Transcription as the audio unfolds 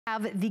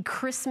Have the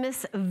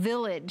Christmas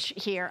Village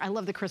here. I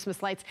love the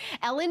Christmas lights.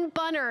 Ellen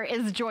Bunner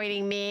is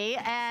joining me,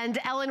 and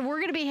Ellen,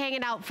 we're gonna be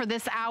hanging out for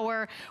this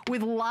hour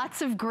with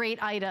lots of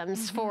great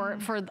items for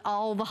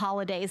all the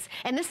holidays.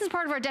 And this is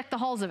part of our Deck the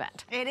Halls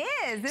event. It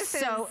is.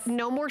 So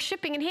no more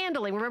shipping and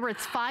handling. Remember,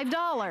 it's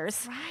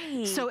 $5.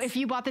 Right. So if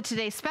you bought the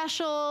Today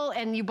Special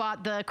and you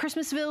bought the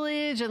Christmas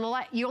Village and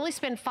you only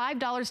spend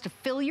 $5 to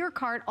fill your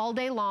cart all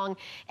day long,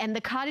 and the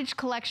Cottage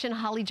Collection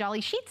Holly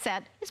Jolly Sheet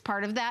Set is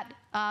part of that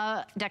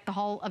Deck the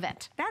Hall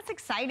event. That's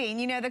exciting.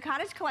 You know, the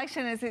Cottage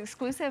Collection is an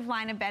exclusive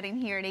line of bedding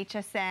here at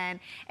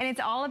HSN, and it's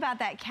all about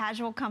that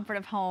casual comfort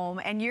of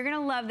home. And you're gonna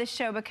love this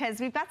show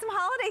because we've got some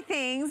holiday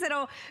things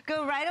that'll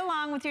go right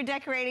along with your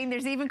decorating.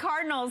 There's even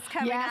cardinals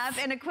coming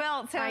up in a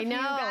quilt. So if you've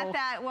got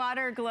that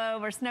water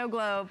globe or snow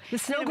globe. The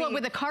snow globe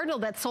with a cardinal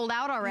that's sold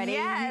out already.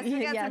 Yes,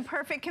 we got some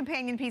perfect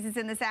companion pieces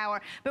in this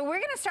hour. But we're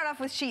gonna start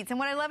off with sheets. And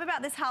what I love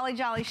about this Holly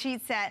Jolly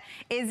sheet set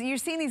is you're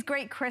seeing these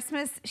great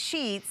Christmas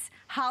sheets,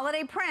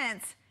 holiday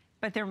prints,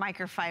 but they're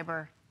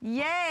microfiber.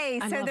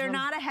 Yay, so they're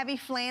not a heavy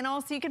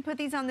flannel, so you can put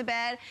these on the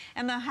bed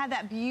and they'll have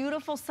that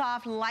beautiful,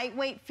 soft,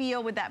 lightweight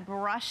feel with that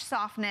brush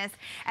softness.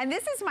 And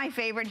this is my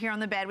favorite here on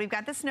the bed. We've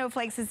got the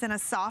snowflakes, it's in a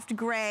soft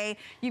gray.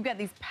 You've got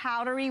these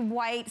powdery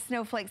white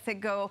snowflakes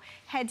that go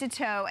head to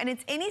toe, and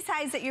it's any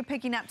size that you're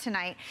picking up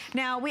tonight.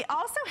 Now, we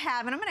also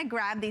have, and I'm gonna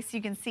grab these so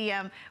you can see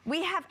them,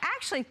 we have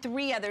actually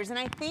 3 others, and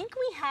I think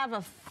we have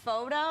a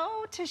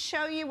photo to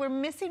show you. We're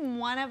missing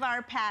one of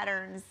our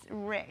patterns.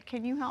 Rick,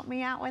 can you help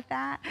me out with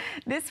that?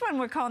 This one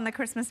we're calling the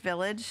Christmas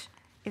Village.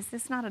 Is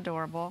this not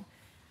adorable?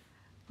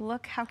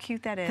 Look how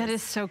cute that is. That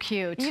is so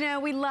cute. You know,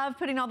 we love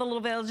putting all the little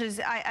villages.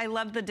 I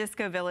love the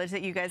disco village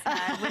that you guys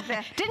had. With the,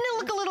 Didn't it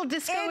look a little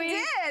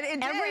disco-y? It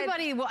did.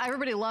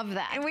 Everybody loved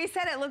that. And we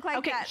said it looked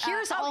like that. Okay,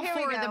 here's all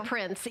 4 of the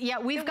prints. Yeah,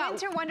 we've got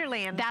Winter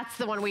Wonderland. That's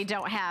the one we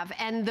don't have.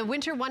 And the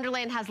Winter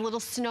Wonderland has a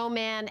little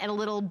snowman and a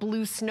little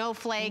blue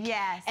snowflake.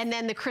 Yes. And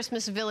then the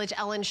Christmas Village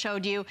Ellen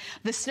showed you,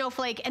 the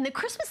snowflake. And the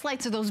Christmas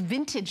lights are those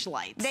vintage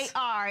lights. They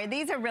are.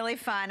 These are really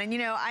fun. And you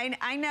know,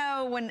 I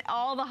know when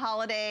all the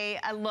holiday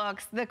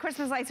looks, the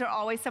Christmas lights are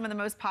always some of the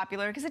most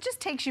popular because it just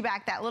takes you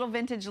back, that little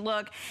vintage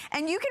look.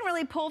 And you can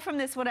really pull from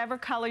this whatever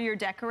color you're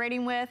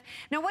decorating with.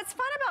 Now, what's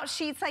fun about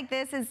sheets like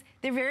this is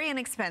they're very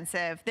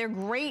inexpensive. They're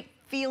great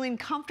feeling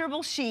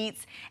comfortable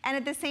sheets, and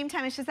at the same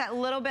time it's just that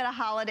little bit of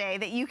holiday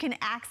that you can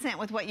accent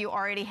with what you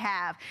already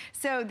have.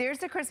 So there's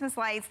the Christmas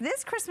lights.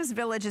 This Christmas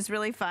Village is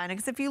really fun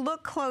because if you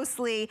look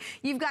closely,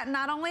 you've got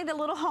not only the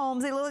little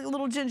homes, they look like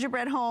little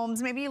gingerbread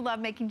homes. Maybe you love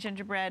making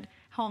gingerbread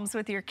homes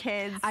with your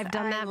kids. I've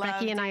done that.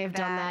 Becky and I have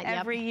done that.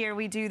 Every year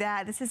we do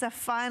that. This is a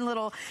fun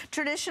little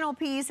traditional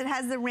piece. It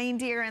has the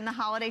reindeer and the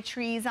holiday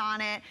trees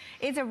on it.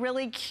 It's a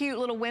really cute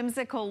little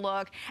whimsical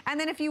look. And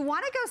then if you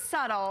want to go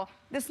subtle,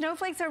 the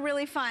snowflakes are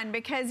really fun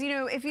because, you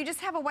know, if you just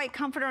have a white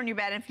comforter on your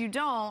bed, and if you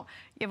don't,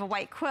 you have a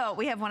white quilt.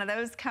 We have one of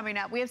those coming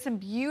up. We have some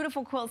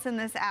beautiful quilts in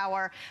this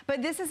hour,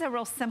 but this is a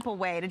real simple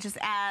way to just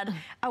add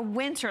a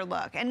winter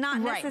look and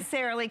not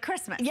necessarily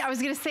Christmas. Yeah, I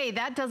was gonna say,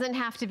 that doesn't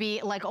have to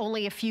be like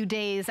only a few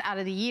days out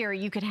of the year.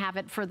 You could have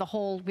it for the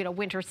whole, you know,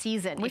 winter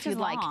season if you'd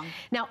like.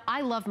 Now,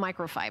 I love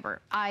microfiber.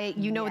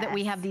 You know that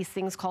we have these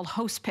things called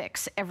host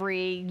picks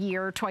every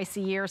year, twice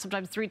a year,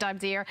 sometimes 3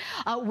 times a year,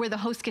 where the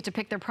hosts get to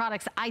pick their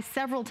products. I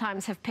several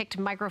times have picked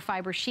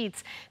microfiber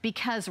sheets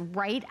because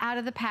right out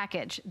of the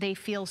package, they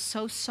feel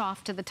so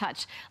soft to the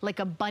touch, like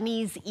a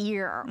bunny's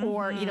ear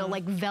or, you know,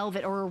 like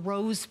velvet or a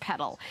rose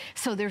petal.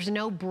 So there's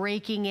no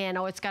breaking in,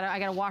 oh, I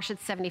gotta wash it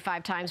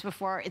 75 times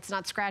before it's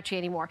not scratchy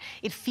anymore.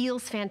 It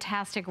feels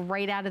fantastic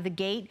right out of the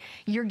gate.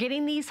 You're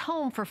getting these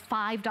home for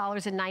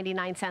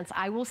 $5.99.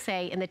 I will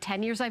say, in the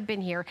 10 years I've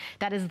been here,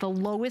 that is the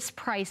lowest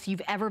price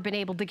you've ever been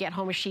able to get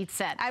home a sheet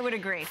set. I would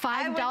agree. $5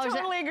 I would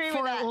totally agree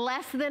with that. For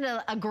less than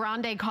a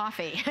grande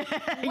coffee.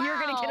 You're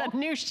gonna get a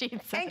new sheet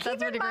set. And keep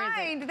in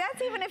mind,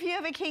 that's even if you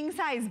have a king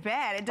size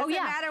bed. It doesn't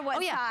matter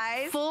what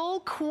size. Full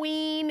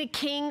queen,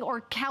 king,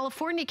 or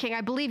California king.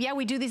 I believe,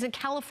 we do these in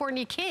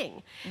California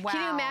king. Wow.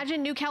 Can you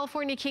imagine new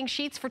California king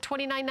sheets for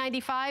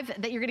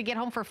 $29.95 that you're gonna get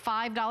home for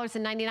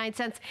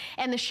 $5.99?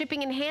 And the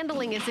shipping and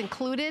handling is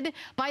included.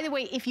 By the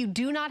way, if you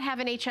do not have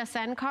an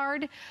HSN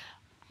card,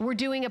 we're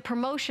doing a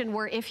promotion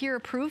where if you're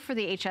approved for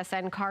the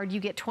HSN card, you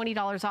get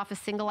 $20 off a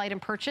single item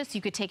purchase.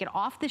 You could take it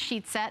off the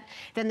sheet set.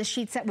 Then the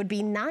sheet set would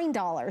be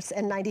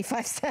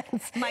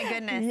 $9.95. My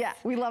goodness. Yeah,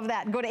 we love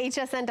that. Go to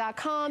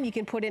hsn.com. You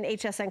can put in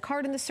HSN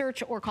card in the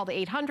search or call the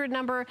 800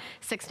 number,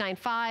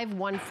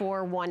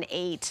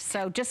 695-1418.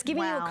 So just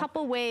giving you a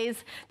couple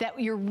ways that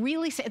you're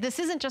really, this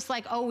isn't just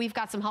like, oh, we've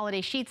got some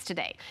holiday sheets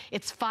today.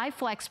 It's 5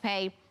 flex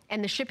pay.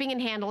 and the shipping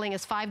and handling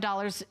is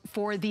 $5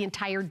 for the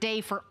entire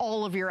day for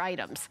all of your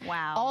items.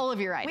 Wow. All of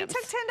your items.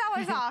 We took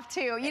 $10 off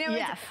too. You know,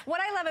 yes.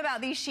 What I love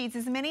about these sheets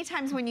is many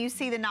times when you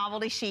see the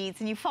novelty sheets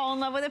and you fall in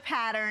love with a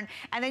pattern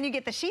and then you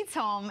get the sheets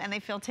home and they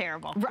feel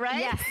terrible, right?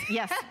 Yes,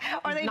 yes.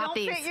 Or they don't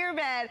fit your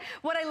bed.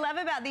 What I love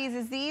about these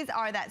is these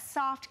are that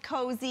soft,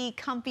 cozy,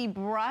 comfy,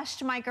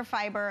 brushed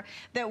microfiber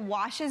that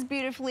washes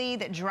beautifully,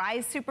 that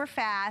dries super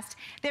fast,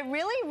 that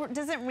really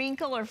doesn't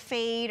wrinkle or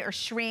fade or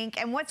shrink.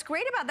 And what's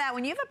great about that,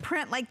 when you have a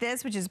print like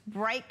this, which is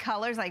bright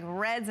colors like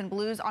reds and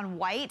blues on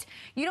white,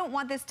 you don't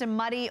want this to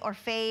muddy or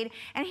fade.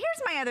 And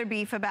here's my other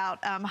beef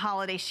about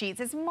holiday sheets,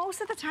 is most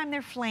of the time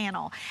they're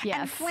flannel. Yes.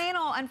 And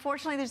flannel,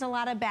 unfortunately, there's a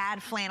lot of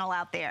bad flannel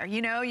out there.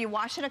 You know, you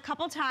wash it a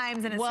couple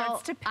times and it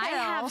starts to peel. I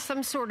have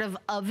some sort of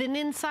oven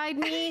inside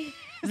me.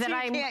 That So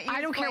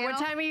I don't care what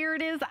time of year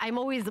it is, I'm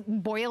always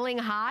boiling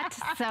hot,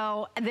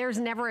 so there's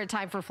never a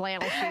time for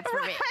flannel sheets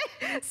for me.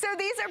 So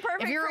these are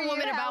perfect for you, If you're a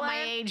woman about my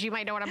Helen. age, you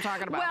might know what I'm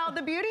talking about. Well,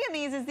 the beauty in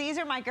these is these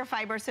are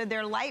microfiber, so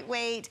they're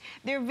lightweight,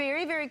 they're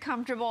very, very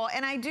comfortable,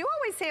 and I do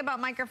always say about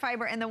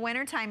microfiber in the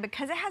wintertime,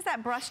 because it has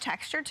that brush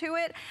texture to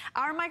it,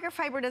 our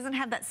microfiber doesn't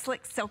have that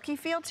slick, silky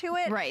feel to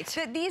it. Right.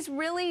 That these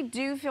really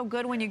do feel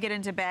good when you get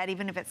into bed,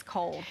 even if it's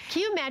cold.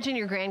 Can you imagine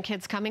your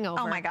grandkids coming over?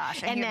 Oh my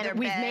gosh. And then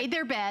we've made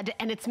their bed,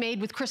 and it's made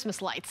with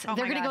Christmas lights. Oh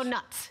They're going to go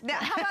nuts. Now,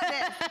 how about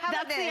this?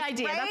 That's the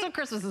idea. Right? That's what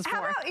Christmas is for.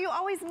 How about you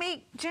always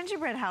make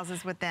gingerbread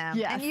houses with them?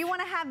 Yes. And you want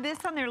to have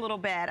this on their little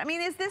bed. I mean,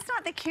 is this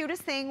not the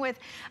cutest thing with...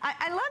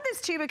 I love this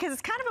too because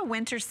it's kind of a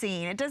winter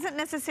scene. It doesn't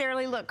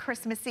necessarily look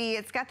Christmassy.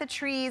 It's got the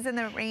trees and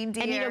the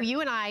reindeer. And you know, you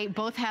and I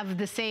both have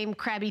the same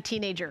crabby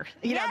teenager.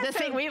 You know, the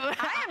same,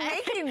 I am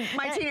making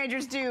my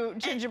teenagers do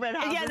gingerbread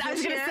houses. Yes, I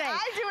was going to say.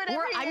 I do it every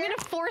year. I'm going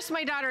to force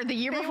my daughter the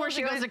year before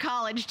she goes to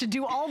college to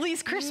do all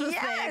these Christmas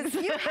things. Yes,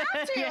 you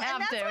have to. You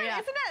have to, Isn't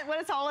that what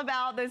it's all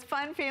about? Those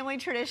fun family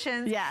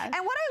traditions. Yeah. And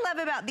what I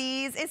love about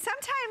these is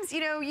sometimes,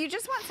 you know, you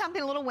just want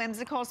something a little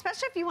whimsical,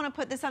 especially if you want to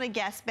put this on a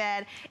guest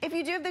bed. If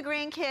you do have the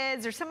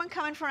grandkids or someone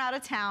coming from out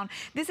of town,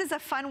 this is a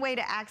fun way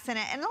to accent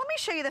it. And let me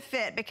show you the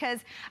fit,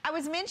 because I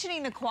was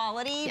mentioning the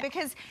quality,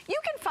 because you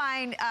can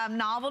find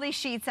novelty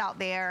sheets out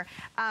there.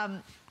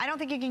 I don't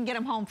think you can get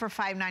them home for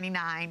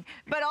 $5.99,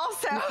 but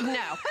also, no,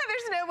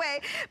 there's no way.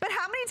 But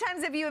how many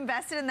times have you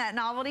invested in that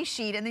novelty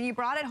sheet and then you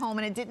brought it home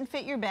and it didn't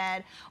fit your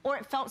bed, or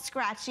it felt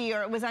scratchy,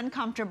 or it was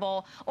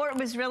uncomfortable, or it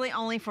was really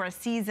only for a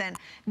season?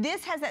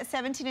 This has that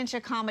 17-inch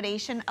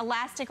accommodation,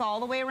 elastic all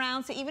the way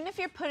around, so even if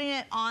you're putting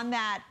it on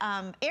that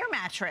air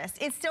mattress,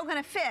 it's still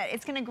gonna fit.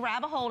 It's gonna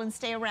grab a hold and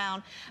stay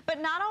around.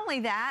 But not only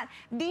that,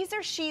 these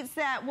are sheets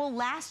that will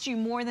last you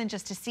more than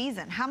just a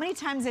season. How many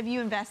times have you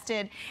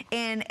invested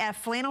in a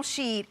flannel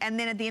sheet and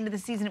then at the end of the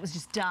season it was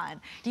just done?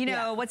 You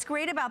know, what's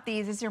great about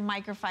these is your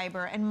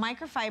microfiber, and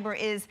microfiber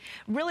is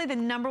really the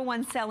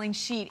 #1 selling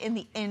sheet in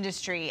the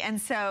industry. And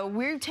so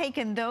we're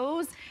taking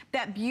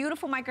that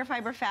beautiful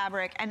microfiber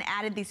fabric and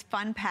added these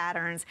fun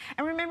patterns.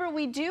 And remember,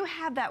 we do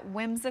have that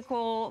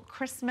whimsical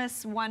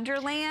Christmas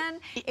wonderland.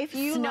 If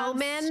you love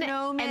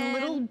snowmen and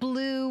little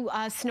blue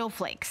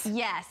snowflakes.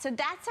 Yes, so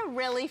that's a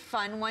really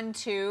fun one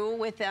too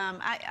with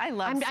I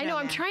love snowmen. I know,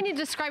 I'm trying to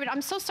describe it.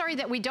 I'm so sorry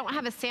that we don't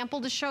have a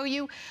sample to show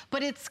you,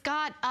 but it's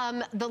got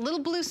the little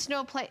blue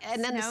snowflake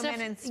and then snowmen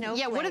and snowflakes.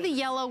 Yeah, what are the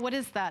yellow? What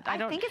is that? I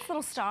think it's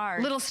little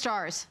stars. Little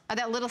stars. Are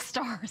that little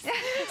stars?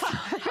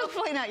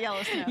 Hopefully not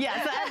yellow snow.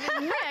 Yes,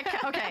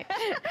 Rick, okay.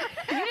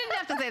 You didn't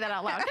have to say that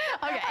out loud.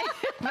 Okay,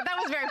 but that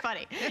was very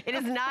funny. It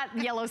is not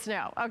yellow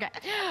snow. Okay,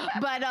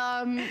 but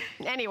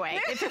anyway,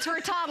 if it's for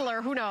a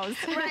toddler, who knows?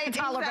 Right,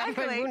 Toddler,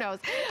 exactly. who knows?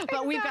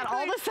 But we've got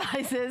all the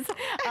sizes.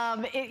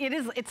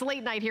 It's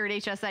late night here at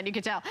HSN, you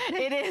can tell.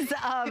 It is,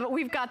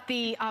 we've got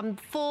the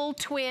full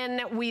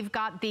twin, we've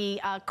got the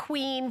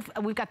queen,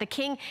 we've got the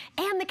king,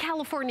 and the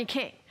California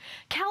king.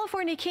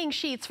 California king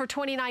sheets for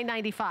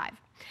 $29.95.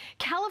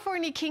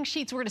 California king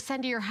sheets we're going to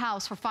send to your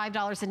house for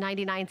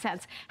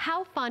 $5.99.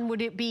 How fun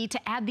would it be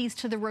to add these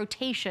to the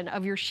rotation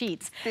of your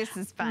sheets? This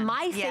is fun.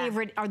 My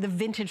favorite are the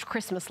vintage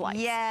Christmas lights.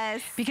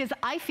 Yes. Because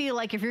I feel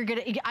like if you're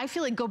going to, I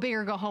feel like go big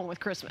or go home with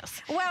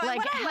Christmas. Well, like,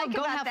 what I like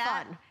go about have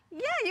that, fun.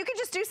 Yeah, you could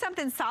just do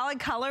something solid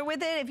color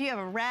with it. If you have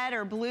a red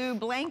or blue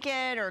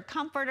blanket or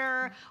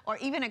comforter or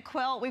even a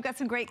quilt, we've got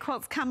some great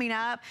quilts coming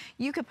up.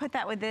 You could put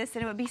that with this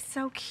and it would be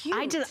so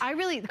cute. I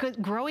really,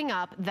 growing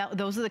up,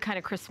 those are the kind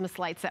of Christmas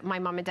lights that my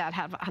mom and dad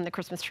had on the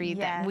Christmas tree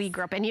that we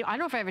grew up. And I don't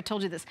know if I ever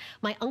told you this,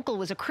 my uncle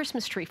was a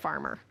Christmas tree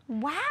farmer.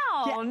 Wow,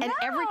 yeah, and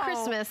every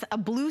Christmas, a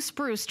blue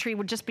spruce tree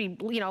would just be,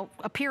 you know,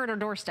 appear at our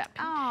doorstep.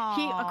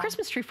 Oh. A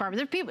Christmas tree farmer.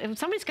 There's people, if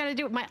somebody's got to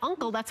do it. My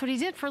uncle, that's what he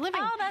did for a living.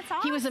 Oh, that's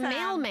awesome. He was a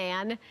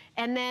mailman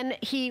and then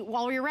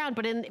all year round,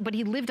 but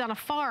he lived on a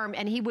farm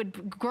and he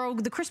would grow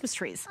the Christmas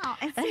trees. Oh,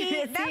 and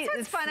see, that's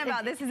what's fun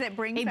about this, is it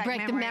brings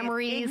back the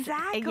memories.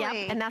 Exactly. Yep,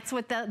 and that's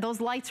what those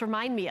lights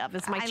remind me of,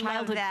 is my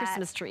childhood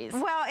Christmas trees.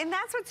 Well, and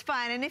that's what's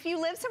fun. And if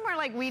you live somewhere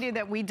like we do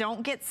that we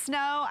don't get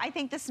snow, I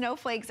think the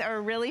snowflakes are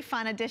a really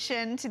fun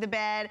addition to the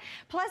bed.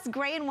 Plus,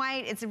 gray and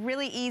white, it's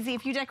really easy.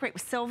 If you decorate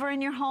with silver in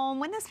your home,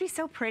 wouldn't this be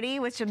so pretty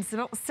with some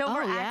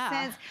silver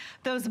accents?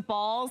 Those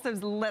balls,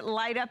 those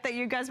light up that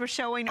you guys were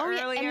showing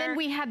earlier. Yeah. And then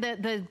we had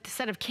the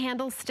set of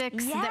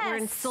candlesticks that were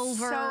in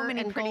silver so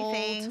many and pretty gold.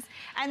 things.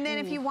 And then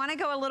if you want to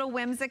go a little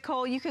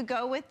whimsical, you could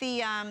go with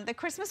the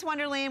Christmas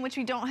Wonderland, which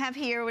we don't have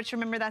here, which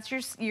remember that's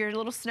your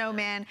little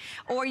snowman,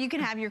 or you can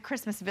have your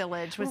Christmas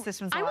village, which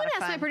this one's a lot of fun. I want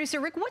to ask my producer,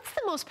 Rick, what's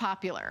the most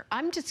popular?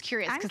 I'm just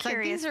curious. I'm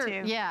curious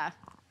too. Yeah,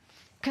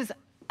 because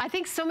I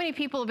think so many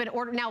people have been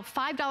ordering. Now,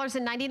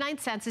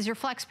 $5.99 is your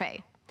flex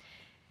pay.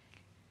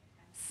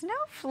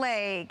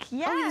 Snowflake,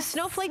 yes. Oh, the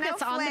snowflake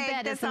that's on the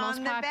bed is the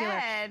most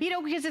popular. You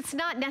know, because it's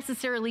not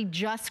necessarily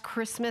just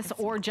Christmas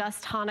or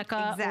just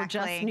Hanukkah or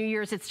just New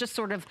Year's. It's just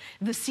sort of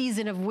the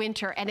season of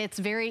winter, and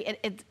it's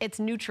it's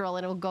neutral,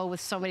 and it'll go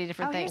with so many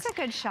different things. Here's a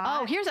good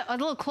shot. Oh, here's a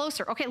little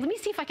closer. Okay, let me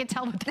see if I can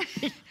tell what that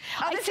is.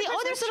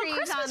 There's little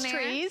Christmas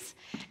trees.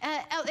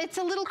 It's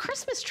a little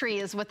Christmas tree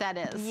is what that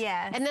is.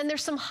 Yes. And then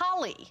there's some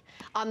holly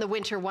on the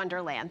Winter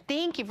Wonderland.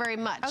 Thank you very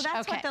much. Oh,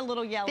 that's what the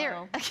little yellow.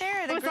 There,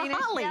 the greenish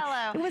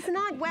yellow. It was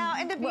not. Well,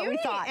 and the beauty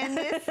in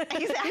this,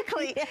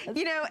 exactly,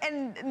 you know,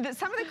 and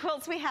some of the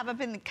quilts we have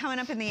coming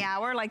up in the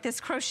hour, like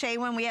this crochet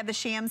one, we have the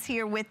shams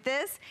here with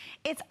this,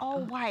 it's all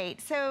white.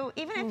 So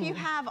even if you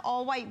have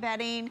all white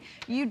bedding,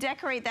 you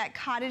decorate that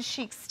cottage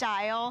chic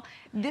style,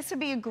 this would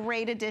be a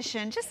great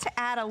addition just to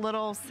add a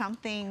little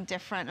something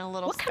different, a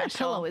little special. What kind of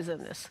pillow is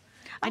in this?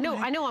 I know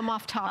I'm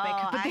off topic.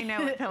 Oh, but I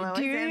know what pillow is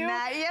in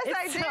that. Yes,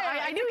 I do.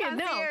 I knew you'd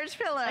know. Concierge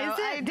pillow.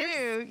 I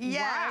do.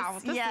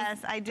 Yes, yes,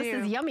 I do.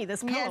 This is yummy,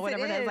 this pillow,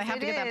 whatever it is. I have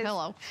to get that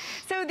pillow.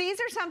 So these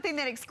are something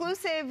that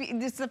exclusive.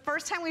 This is the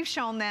first time we've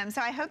shown them,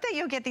 so I hope that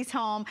you'll get these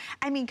home.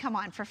 I mean, come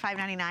on, for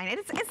 $5.99.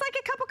 It's like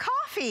a cup of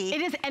coffee.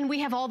 It is, and we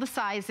have all the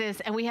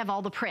sizes, and we have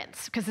all the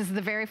prints, because this is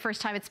the very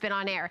first time it's been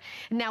on air.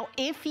 Now,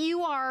 if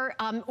you are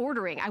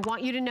ordering, I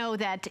want you to know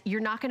that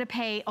you're not going to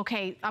pay,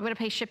 okay, I'm going to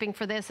pay shipping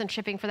for this and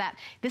shipping for that.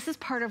 This is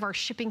part of our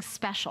shipping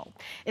special.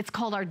 It's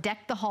called our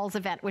Deck the Halls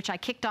event, which I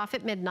kicked off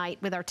at midnight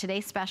with our Today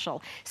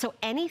Special. So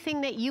anything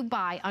that you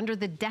buy under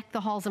the Deck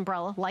the Halls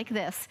umbrella, like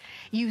this,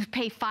 you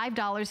pay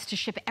 $5 to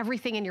ship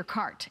everything in your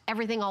cart,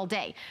 everything all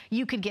day.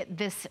 You could get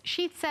this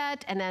sheet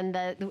set, and then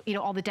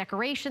all the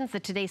decorations, the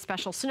Today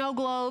Special snow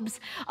globes.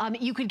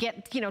 You could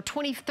get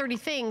 20, 30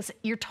 things.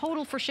 Your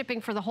total for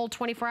shipping for the whole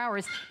 24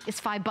 hours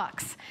is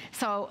 $5.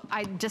 So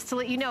just to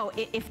let you know,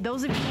 if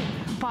those of you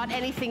bought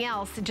anything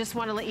else, just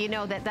want to let you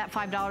know that that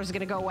 $5 is going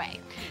to go away.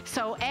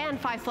 So, and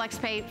 5 flex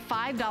pay,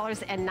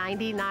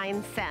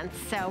 $5.99.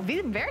 So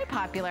very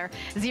popular,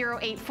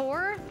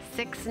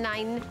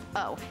 084690.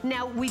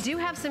 Now, we do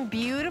have some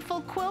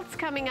beautiful quilts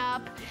coming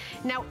up.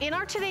 Now, in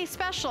our Today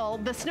Special,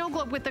 the snow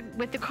globe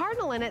with the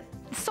cardinal in it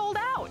sold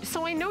out.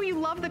 So I know you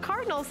love the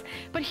cardinals,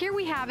 but here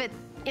we have it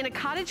in a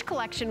Cottage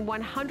collection,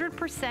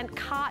 100%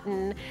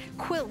 cotton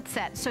quilt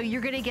set. So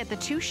you're gonna get the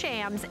 2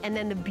 shams and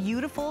then the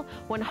beautiful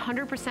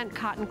 100%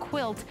 cotton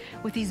quilt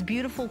with these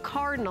beautiful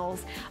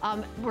cardinals,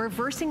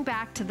 reversing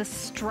back to the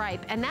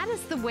stripe. And that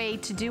is the way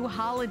to do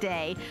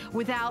holiday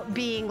without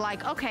being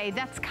like, okay,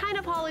 that's kind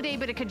of holiday,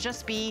 but it could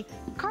just be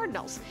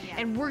cardinals. Yeah.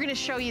 And we're gonna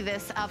show you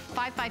this,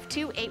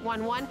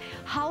 552-811.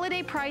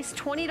 Holiday price,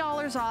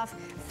 $20 off,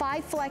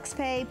 5 flex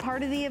pay,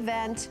 part of the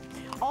event.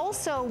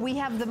 Also, we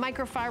have the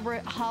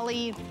microfiber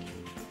holly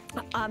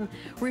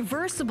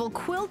reversible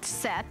quilt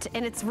set,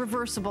 and it's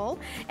reversible,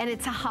 and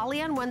it's a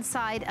holly on one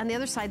side. On the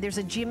other side, there's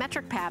a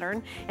geometric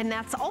pattern, and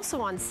that's also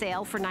on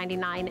sale for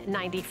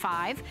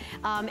 $99.95.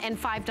 And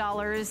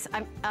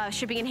 $5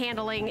 shipping and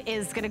handling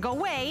is going to go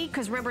away,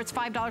 because remember, it's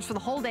 $5 for the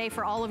whole day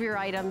for all of your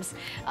items.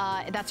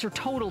 That's your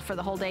total for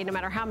the whole day, no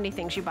matter how many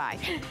things you buy.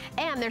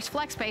 And there's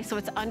flex pay, so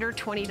it's under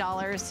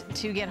 $20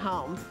 to get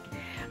home.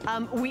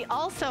 We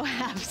also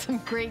have some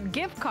great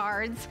gift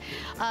cards.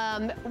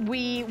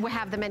 We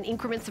have them in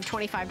increments of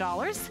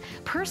 $25,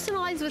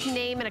 personalized with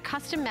name and a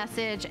custom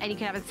message, and you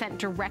can have it sent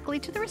directly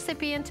to the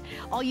recipient.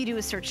 All you do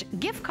is search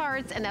gift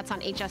cards, and that's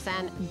on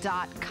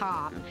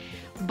hsn.com.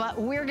 But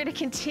we're going to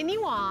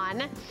continue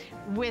on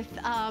with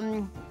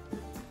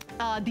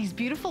these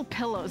beautiful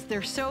pillows.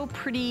 They're so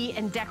pretty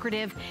and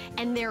decorative,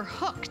 and they're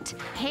hooked,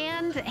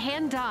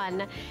 hand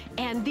done.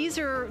 And these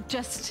are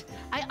just,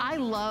 I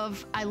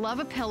love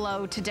a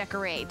pillow to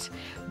decorate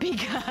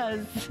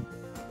because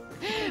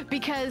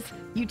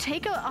you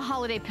take a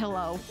holiday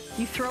pillow,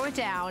 you throw it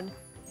down,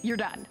 you're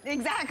done.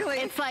 Exactly.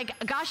 It's like,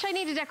 gosh, I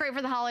need to decorate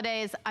for the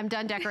holidays. I'm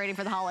done decorating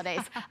for the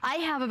holidays. I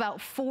have about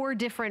 4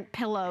 different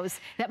pillows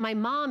that my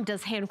mom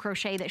does hand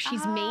crochet that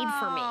she's made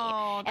for me.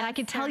 And I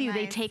can tell you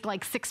they take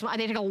like 6 months.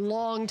 They take a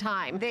long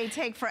time. They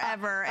take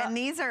forever. And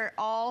these are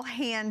all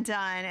hand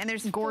done. And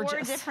there's gorgeous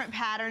 4 different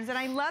patterns. And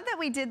I love that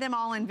we did them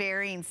all in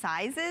varying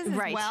sizes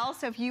as well.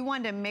 So if you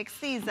wanted to mix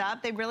these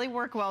up, they really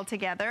work well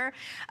together.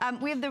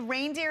 We have the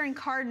reindeer and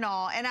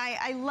cardinal. And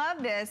I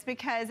love this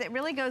because it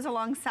really goes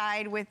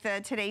alongside with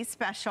the today's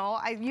special.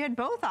 You had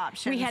both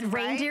options. We had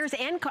reindeers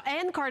and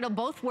cardinal.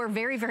 Both were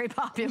very, very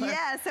popular.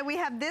 Yeah, so we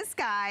have this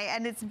guy,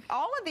 and it's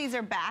all of these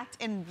are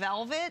backed in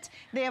velvet.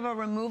 They have a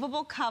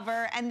removable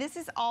cover, and this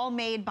is all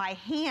made by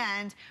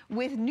hand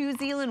with New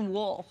Zealand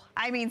wool.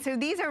 I mean, so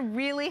these are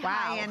really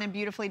high-end and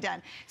beautifully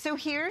done. So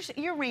here's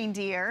your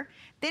reindeer.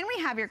 Then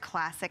we have your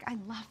classic. I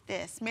love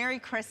this. Merry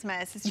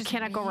Christmas. It's just, you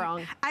cannot go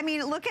wrong. I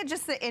mean, look at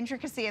just the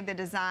intricacy of the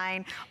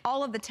design,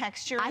 all of the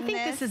texture in I think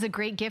this is a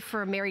great gift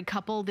for a married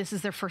couple. This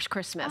is their first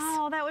Christmas.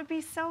 Oh, that would be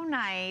so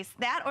nice.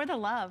 That or the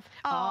love.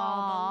 Oh, the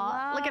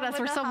love. Look at us.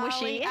 We're so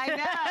mushy. I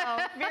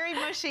know. Very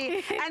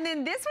mushy. And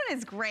then this one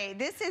is great.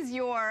 This is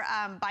your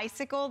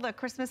bicycle, the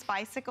Christmas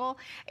bicycle.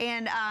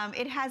 And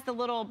it has the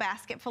little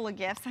basket full of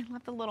gifts. I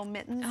love the little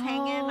mittens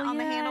hanging on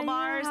the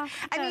handlebars. Yeah.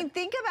 I mean,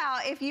 think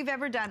about if you've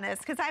ever done this,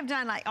 because I've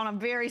done like on a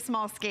very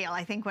small scale,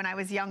 I think when I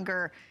was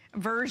younger,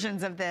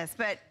 versions of this,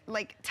 but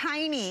like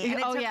tiny, and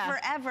it took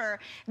forever.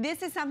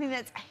 This is something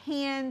that's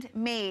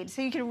handmade,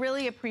 so you can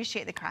really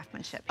appreciate the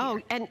craftsmanship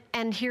here. Oh,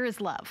 and here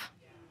is love.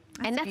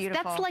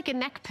 That's like a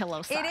neck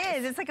pillow size. It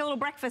is. It's like a little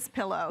breakfast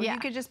pillow. Yeah. You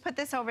could just put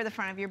this over the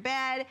front of your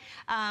bed,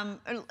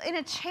 in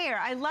a chair.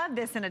 I love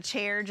this in a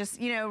chair, just,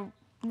 you know,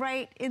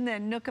 right in the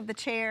nook of the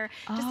chair.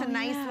 Just a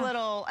nice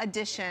little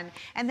addition.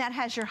 And that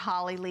has your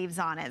holly leaves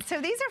on it. So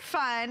these are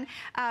fun.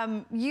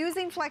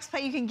 Using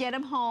FlexPay, you can get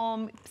them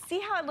home. See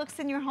how it looks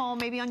in your home,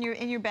 maybe on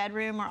in your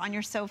bedroom or on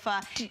your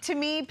sofa. To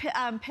me,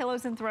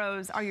 pillows and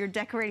throws are your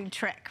decorating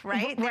trick,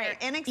 right? They're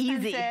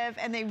inexpensive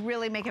and they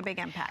really make a big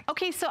impact.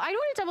 Okay, so I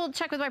want to double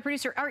check with my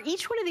producer. Are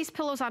each one of these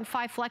pillows on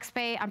 5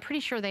 FlexPay? I'm pretty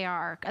sure they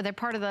are. They're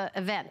part of the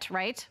event,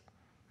 right?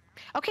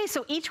 Okay,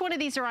 so each one of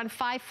these are on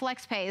 5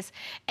 FlexPays,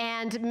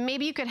 and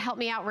maybe you could help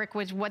me out, Rick,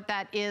 with what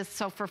that is.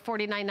 So for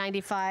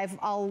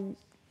 $49.95,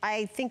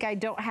 I think I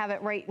don't have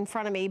it right in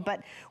front of me,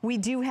 but we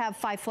do have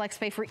 5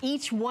 FlexPay for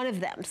each one of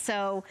them.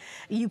 So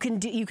you can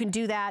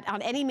do that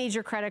on any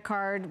major credit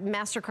card,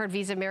 MasterCard,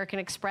 Visa, American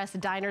Express,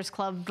 Diners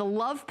Club. The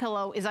Love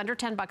Pillow is under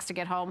 $10 to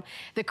get home.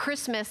 The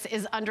Christmas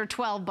is under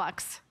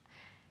 $12.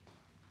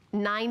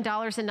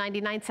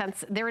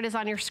 $9.99. There it is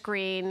on your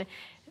screen.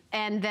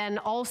 And then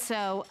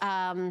also,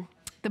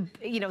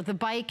 the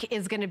bike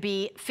is going to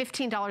be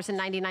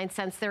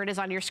 $15.99. There it is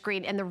on your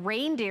screen. And the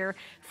reindeer,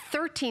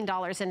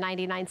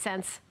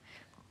 $13.99.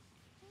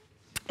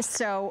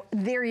 So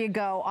there you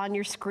go on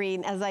your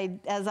screen as I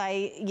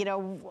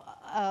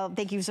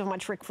thank you so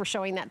much, Rick, for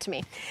showing that to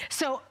me.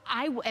 So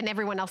and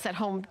everyone else at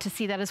home to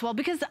see that as well,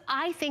 because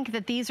I think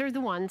that these are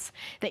the ones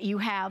that you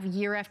have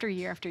year after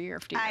year after year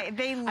after year.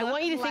 I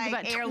want you to like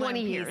think about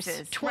 20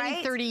 years,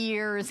 20, 30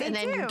 years, and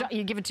then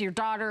you give it to your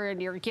daughter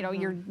and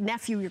your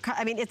nephew,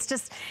 I mean, it's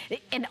just,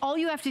 and all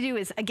you have to do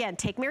is, again,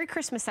 take Merry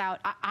Christmas out.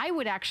 I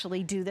would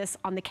actually do this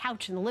on the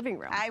couch in the living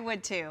room. I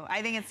would too.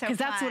 I think it's so fun.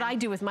 Because that's what I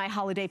do with my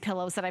holiday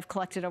pillows that I've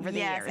collected over the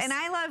years. And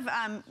I love,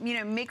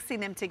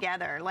 mixing them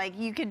together. Like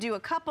you could do a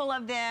couple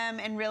of them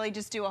and really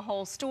just do a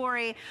whole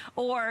story,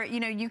 or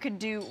you could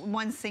do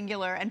one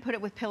singular and put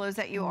it with pillows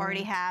that you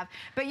already have.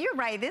 But you're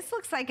right, this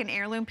looks like an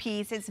heirloom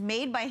piece. It's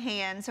made by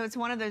hand, so it's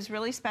one of those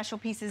really special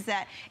pieces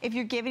that if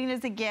you're giving it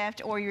as a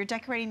gift or you're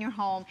decorating your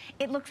home,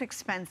 it looks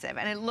expensive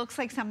and it looks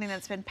like something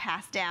that's been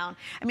passed down.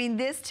 I mean,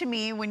 this to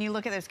me, when you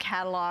look at those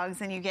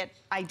catalogs and you get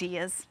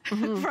ideas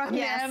from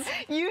them,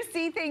 you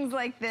see things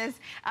like this.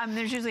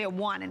 There's usually a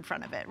 1 in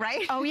front of it,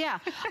 right? Oh yeah.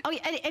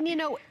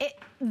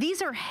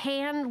 These are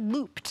hand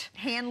looped.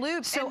 Hand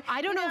looped. So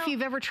I don't know if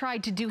you've ever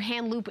tried to do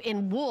hand loop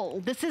in wool.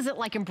 This isn't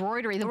like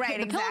embroidery. The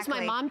pillows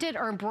my mom did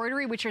are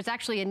embroidery, which is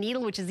actually a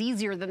needle, which is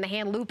easier than the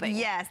hand looping.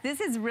 Yes, this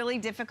is really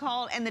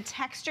difficult, and the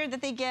texture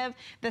that they give,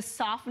 the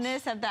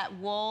softness of that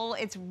wool,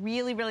 it's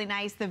really, really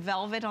nice. The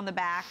velvet on the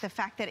back, the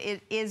fact that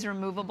it is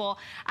removable.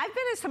 I've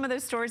been to some of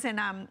those stores and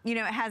it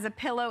has a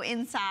pillow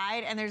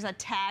inside and there's a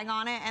tag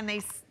on it, and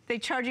they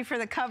charge you for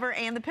the cover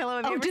and the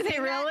pillow. Have you ever do they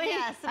seen really?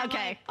 That? Yes. And Okay.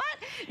 I'm like, what?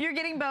 You're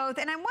getting both.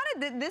 And I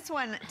wanted this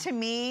one, to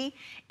me,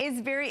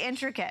 is very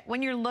intricate.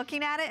 When you're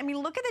looking at it, I mean,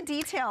 look at the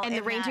detail. And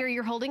the reindeer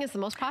you're holding is the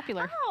most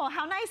popular. Oh,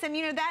 how nice. And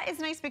that is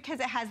nice because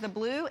it has the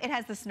blue, it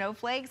has the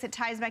snowflakes, it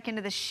ties back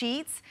into the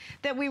sheets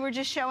that we were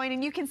just showing.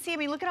 And you can see, I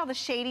mean, look at all the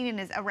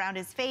shading around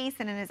his face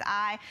and in his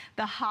eye,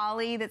 the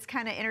holly that's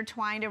kind of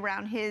intertwined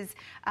around his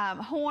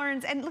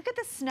horns. And look at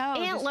the snow.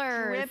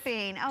 Antlers. Just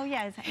dripping. Oh,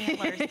 yeah, it's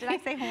antlers. Did I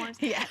say horns?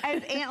 Yeah.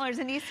 As antlers antlers,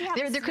 and you see how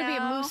there could be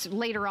a moose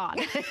later on.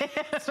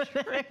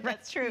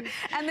 That's true.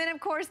 And then, of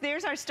course,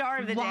 there's our star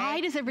of the day.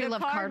 Why does everybody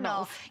love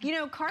cardinals? You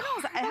know,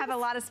 cardinals have a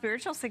lot of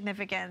spiritual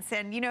significance.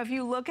 And, you know, if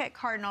you look at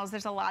cardinals,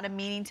 there's a lot of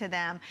meaning to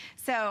them.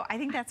 So I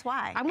think that's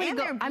why. I'm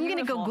going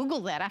to go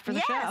Google that after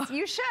the show. Yes,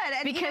 you should.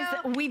 And, because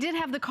we did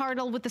have the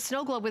cardinal with the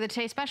snow globe with the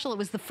Today Special. It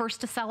was the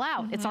first to sell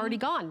out. It's already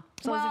gone.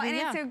 So well, and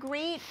it's a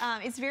great,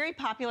 it's very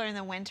popular in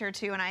the winter,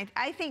 too. And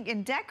I think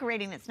in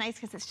decorating, it's nice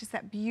because it's just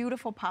that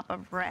beautiful pop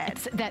of red.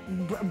 It's that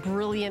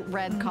brilliant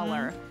red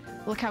color.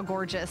 Look how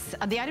gorgeous.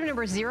 The item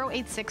number is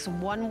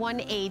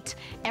 086118.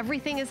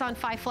 Everything is on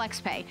 5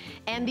 FlexPay.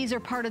 And these are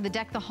part of the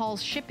Deck the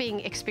Halls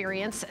shipping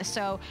experience.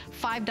 So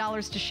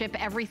 $5 to ship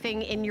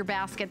everything in your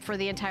basket for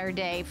the entire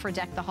day for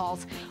Deck the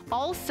Halls.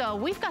 Also,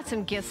 we've got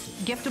some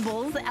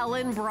giftables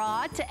Ellen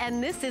brought,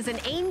 and this is an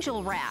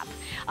angel wrap.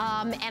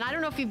 And I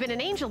don't know if you've been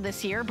an angel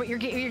this year, but you're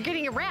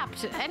getting it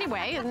wrapped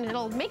anyway, and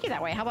it'll make you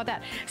that way. How about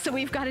that? So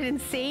we've got it in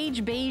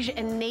sage, beige,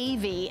 and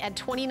navy at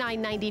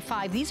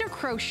 $29.95. These are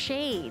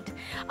crocheted.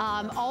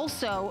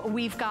 Also,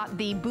 we've got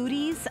the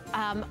booties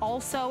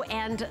also,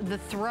 and the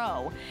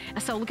throw.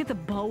 So look at the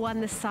bow on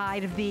the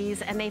side of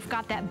these, and they've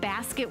got that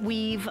basket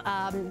weave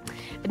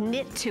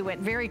knit to it.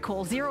 Very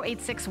cool.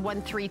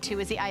 086132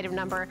 is the item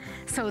number.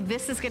 So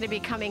this is going to be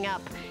coming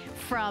up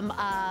from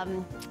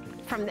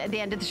the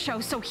end of the show.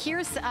 So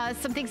here's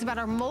some things about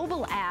our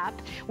mobile app.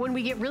 When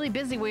we get really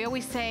busy, we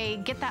always say,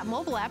 get that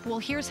mobile app. Well,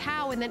 here's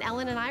how, and then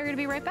Ellen and I are going to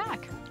be right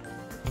back.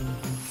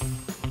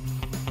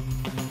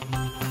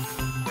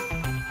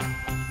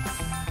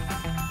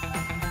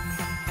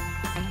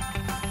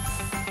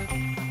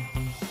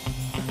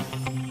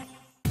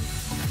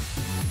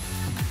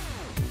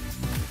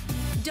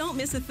 Don't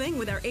miss a thing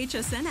with our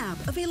HSN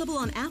app, available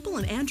on Apple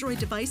and Android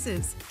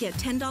devices. Get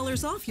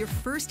 $10 off your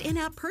first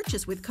in-app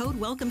purchase with code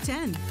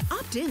WELCOME10.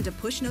 Opt in to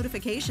push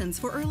notifications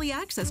for early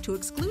access to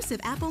exclusive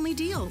app-only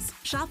deals.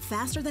 Shop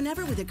faster than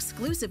ever with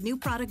exclusive new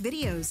product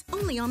videos,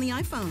 only on the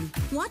iPhone.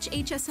 Watch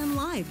HSN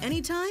Live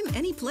anytime,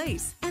 any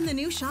place. And the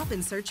new Shop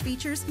and Search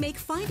features make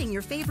finding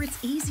your favorites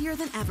easier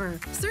than ever.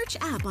 Search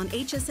app on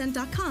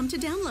hsn.com to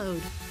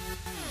download.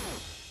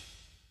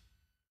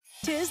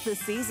 'Tis the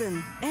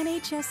season, and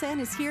HSN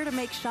is here to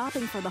make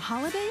shopping for the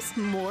holidays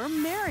more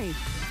merry.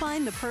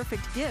 Find the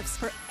perfect gifts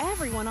for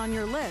everyone on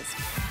your list.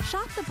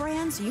 Shop the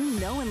brands you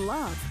know and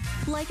love,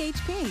 like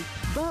HP,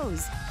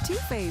 Bose, Too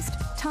Faced,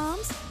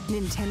 Tom's,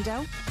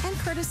 Nintendo, and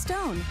Curtis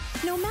Stone.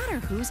 No matter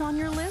who's on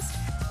your list,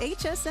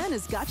 HSN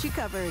has got you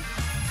covered.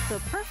 The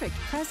perfect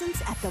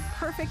presents at the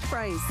perfect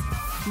price.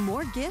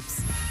 More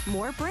gifts,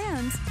 more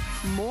brands,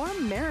 more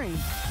merry.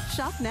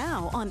 Shop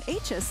now on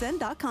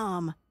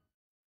hsn.com.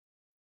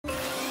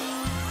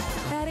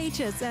 At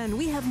HSN,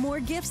 we have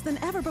more gifts than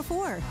ever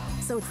before,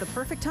 so it's the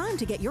perfect time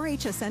to get your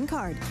HSN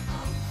card.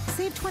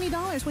 Save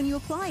 $20 when you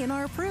apply and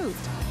are approved.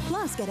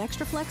 Plus, get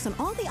extra flex on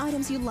all the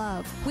items you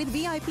love with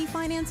VIP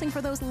financing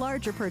for those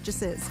larger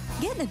purchases.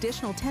 Get an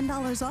additional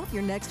 $10 off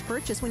your next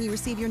purchase when you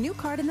receive your new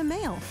card in the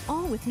mail,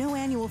 all with no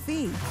annual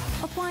fee.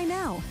 Apply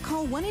now.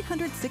 Call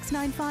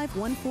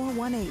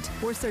 1-800-695-1418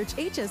 or search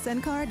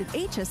HSN card at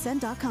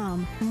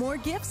hsn.com. More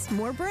gifts,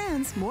 more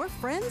brands, more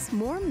friends,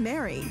 more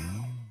merry.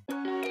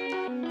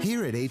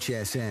 Here at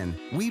HSN,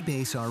 we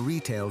base our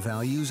retail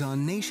values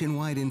on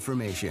nationwide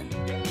information.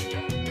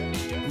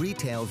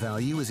 Retail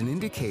value is an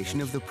indication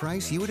of the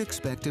price you would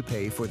expect to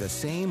pay for the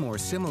same or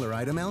similar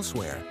item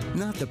elsewhere,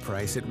 not the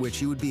price at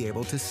which you would be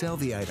able to sell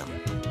the item.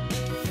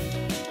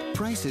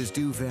 Prices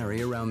do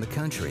vary around the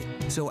country,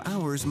 so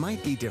ours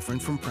might be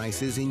different from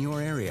prices in your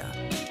area.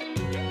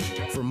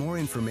 For more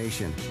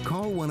information,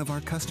 call one of our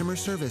customer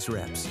service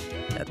reps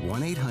at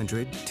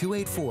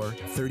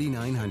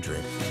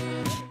 1-800-284-3900.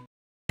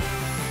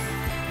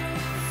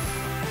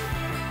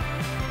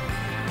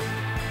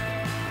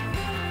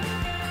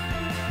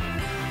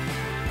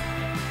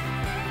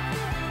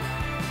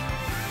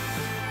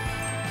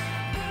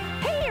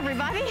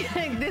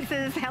 This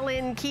is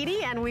Helen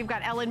Keaty, and we've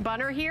got Ellen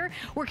Bunner here.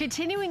 We're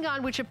continuing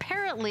on, which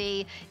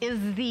apparently is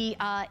the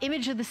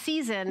image of the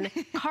season,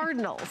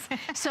 cardinals.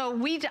 So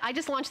I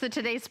just launched the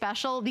Today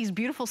Special, these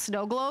beautiful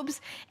snow globes,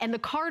 and the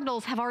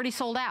cardinals have already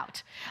sold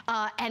out.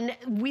 And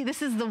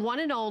this is the one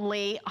and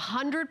only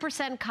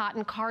 100%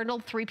 cotton cardinal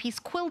 3-piece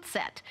quilt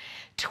set.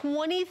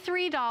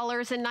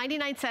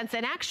 $23.99.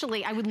 And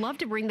actually, I would love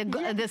to bring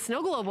the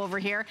snow globe over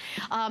here.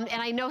 And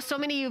I know so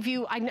many of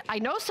you, I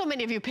know so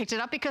many of you picked it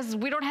up because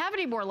we don't have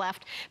any more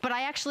left. But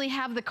I actually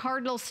have the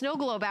cardinal snow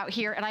globe out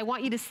here, and I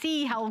want you to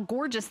see how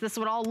gorgeous this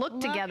would all look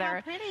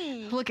together. How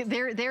pretty. Look,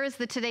 there is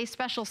the Today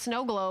Special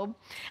snow globe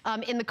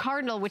in the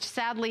cardinal, which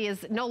sadly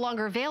is no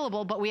longer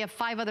available, but we have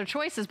 5 other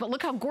choices. But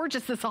look how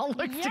gorgeous this all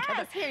looks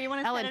together. Here, you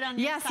want to set it on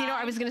your side? You know,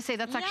 I was going to say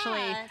that's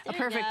actually a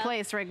perfect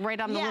place,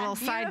 right on the little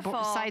side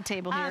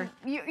table here.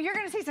 You're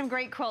going to see some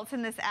great quilts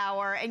in this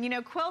hour, and you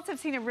know, quilts have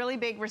seen a really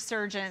big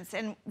resurgence,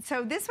 and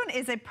so this one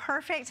is a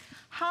perfect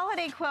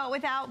holiday quilt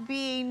without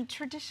being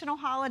traditional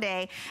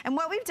holiday. And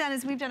what we've done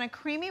is we've done a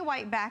creamy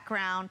white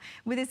background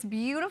with this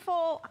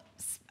beautiful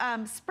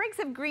sprigs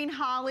of green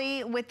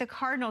holly with the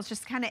cardinals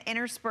just kind of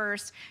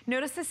interspersed.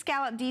 Notice the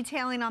scallop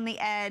detailing on the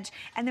edge.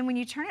 And then when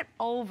you turn it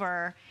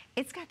over,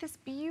 it's got this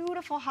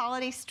beautiful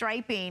holiday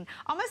striping,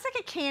 almost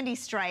like a candy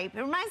stripe.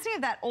 It reminds me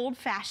of that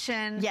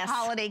old-fashioned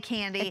holiday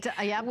candy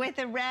with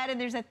the red, and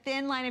there's a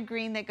thin line of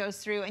green that goes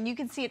through, and you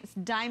can see it's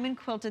diamond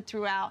quilted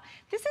throughout.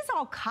 This is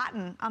all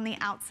cotton on the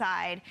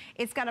outside.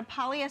 It's got a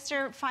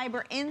polyester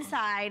fiber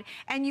inside,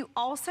 and you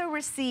also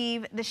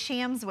receive the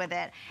shams with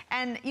it.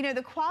 And you know,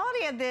 the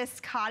quality of this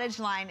Cottage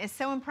line is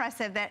so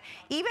impressive that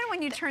even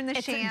when you turn the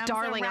shams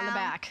darling around, on the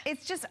back.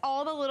 It's just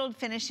all the little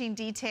finishing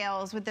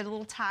details with the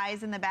little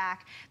ties in the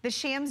back. The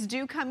shams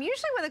do come,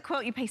 usually with a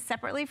quilt you pay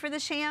separately for the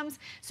shams,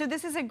 so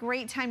this is a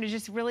great time to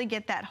just really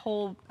get that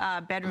whole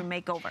bedroom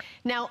makeover.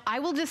 Now, I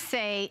will just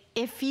say,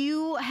 if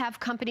you have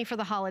company for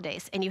the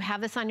holidays and you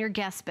have this on your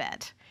guest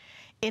bed,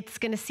 it's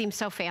going to seem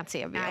so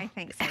fancy of you. I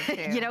think so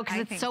too. You know, because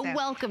it's so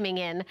welcoming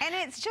in. And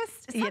it's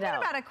just, something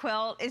about a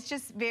quilt, it's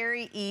just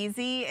very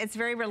easy. It's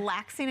very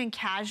relaxing and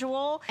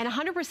casual. And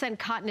 100%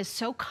 cotton is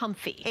so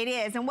comfy. It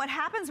is. And what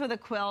happens with a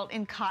quilt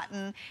in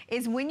cotton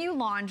is when you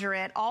launder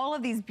it, all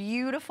of these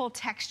beautiful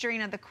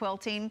texturing of the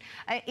quilting,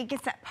 it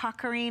gets that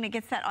puckering, it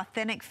gets that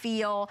authentic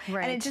feel.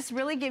 Right. And it just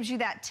really gives you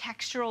that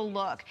textural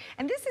look.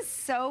 And this is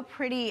so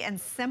pretty and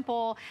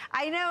simple.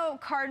 I know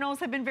cardinals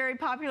have been very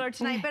popular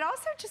tonight, but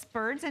also just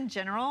birds in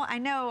general. I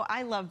know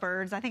I love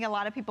birds. I think a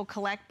lot of people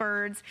collect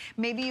birds.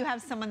 Maybe you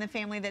have someone in the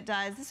family that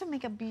does. This would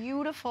make a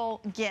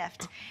beautiful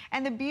gift.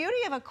 And the beauty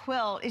of a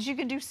quilt is you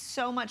can do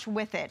so much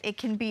with it. It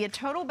can be a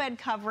total bed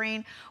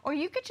covering, or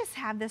you could just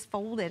have this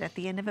folded at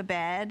the end of a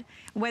bed,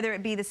 whether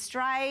it be the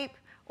stripe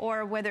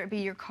or whether it be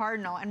your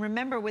cardinal. And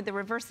remember, with the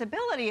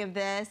reversibility of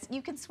this,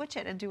 you can switch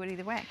it and do it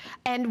either way.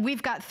 And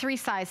we've got 3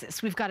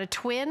 sizes. We've got a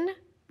twin.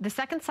 The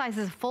second size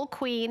is a full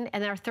queen,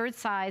 and then our third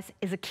size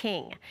is a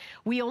king.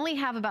 We only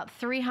have about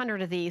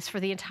 300 of these for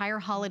the entire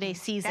holiday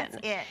season.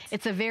 That's it.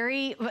 It's a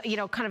very, you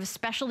know, kind of a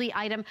specialty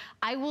item.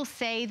 I will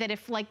say that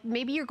if, like,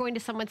 maybe you're going to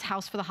someone's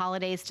house for the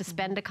holidays to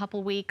spend a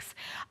couple weeks,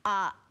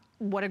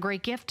 what a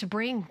great gift to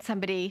bring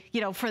somebody,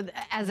 you know, for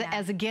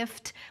as a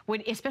gift,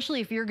 when, especially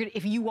if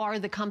you are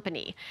the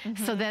company.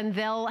 So then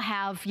they'll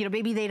have, you know,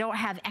 maybe they don't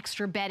have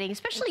extra bedding,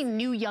 especially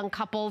new young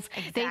couples.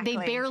 They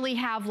barely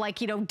have, like,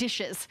 you know,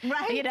 dishes.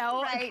 Right. You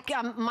know,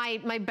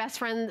 my best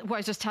friend, who I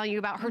was just telling you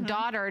about, her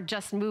daughter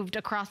just moved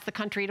across the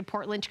country to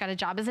Portland. She got a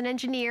job as an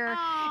engineer,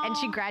 and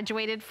she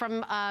graduated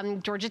from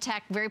Georgia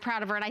Tech. Very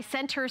proud of her. And I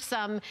sent her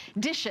some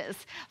dishes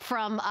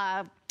from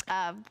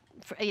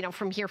you know,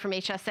 from here, from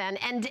HSN.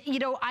 And, you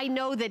know, I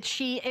know that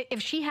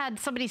if she had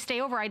somebody stay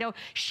over, I know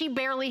she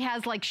barely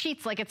has, like,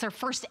 sheets, like it's her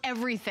first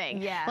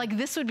everything. Yeah. Like,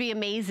 this would be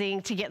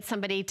amazing to get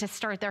somebody to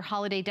start their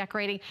holiday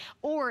decorating.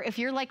 Or if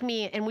you're like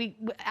me, and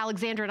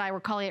Alexandra and I were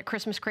calling it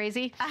Christmas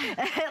crazy.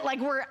 Like,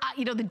 we're,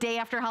 you know, the day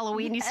after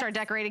Halloween, you start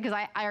decorating, because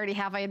I already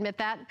have, I admit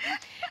that.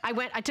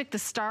 I took the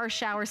Star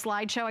Shower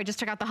slideshow. I just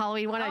took out the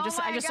Halloween one. I just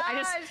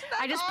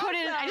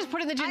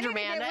put in the Ginger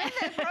Man. I need to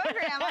get with the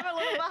program. I'm a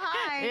little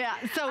behind. Yeah.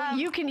 So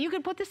you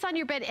can put this on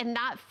your bed and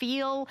not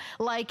feel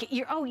like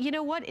you're, oh, you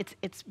know what?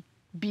 It's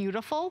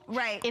beautiful.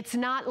 Right. It's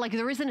not like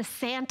there isn't a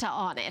Santa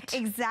on it.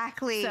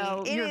 Exactly.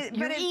 So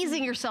you're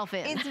easing yourself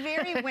in. It's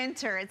very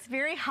winter. It's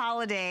very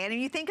holiday. And if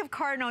you think of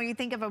cardinal, you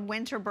think of a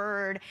winter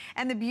bird.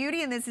 And the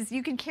beauty in this is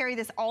you can carry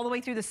this all the way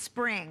through the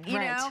spring, you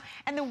know?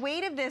 And the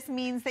weight of this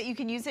means that you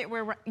can use it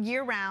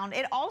year round.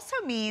 It also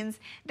means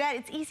that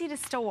it's easy to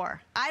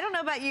store. I don't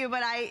know about you,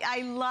 but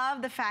I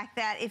love the fact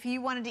that if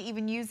you wanted to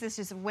even use this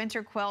as a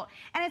winter quilt,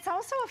 and it's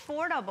also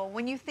affordable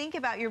when you think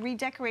about you're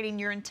redecorating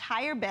your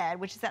entire bed,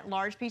 which is that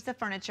large piece of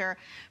furniture,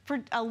 for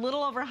a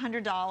little over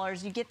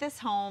 $100. You get this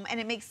home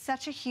and it makes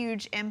such a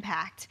huge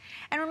impact.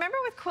 And remember,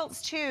 with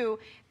quilts too,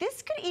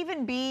 this could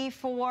even be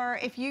for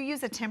if you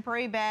use a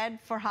temporary bed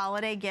for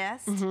holiday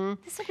guests.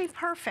 This would be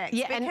perfect,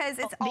 because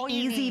it's all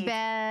you need. The easy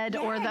bed,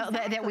 or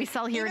that we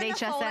sell here even at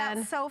the HSN.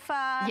 fold-out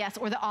sofa. Yes,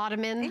 or the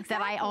ottoman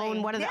that I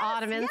own. One of the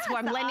ottomans who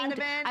I'm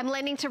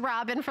lending to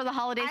Robin for the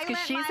holidays,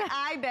 because she's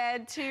my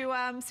iBed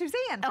to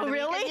Suzanne. Oh,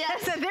 really?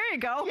 Yes. So there you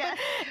go. Yes.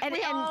 And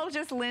we all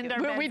just lend our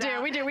beds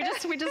out. We do.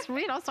 We just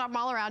you know, swap them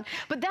all around.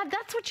 But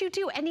that's what you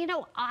do. And, you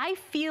know, I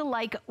feel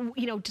like,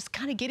 you know, just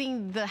kind of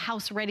getting the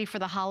house ready for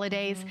the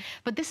holidays.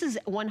 But this is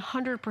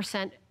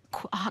 100%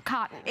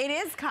 cotton. It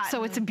is cotton.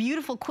 So it's a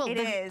beautiful quilt. It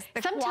is.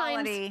 The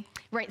quality.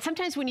 Right.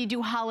 Sometimes when you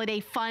do holiday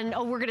fun,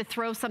 oh, we're going to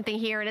throw something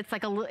here, and it's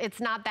like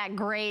it's not that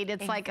great.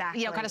 It's like,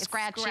 you know, kind of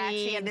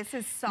scratchy. And this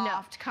is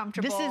soft,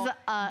 comfortable. This is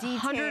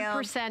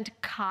 100%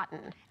 cotton.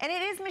 And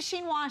it is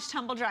machine wash,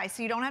 tumble dry,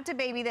 so you don't have to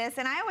baby this.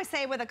 And I always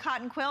say with a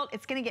cotton quilt,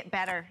 it's going to get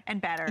better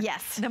and better.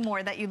 Yes. The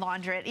more that you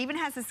launder it. Even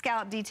has the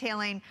scallop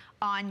detailing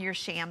on your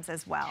shams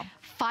as well.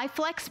 5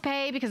 flex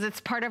pay, because it's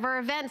part of our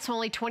event, so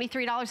only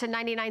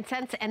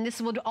 $23.99, and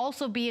this would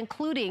also be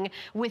including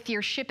with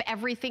your ship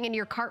everything in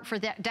your cart for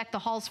Deck the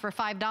Halls for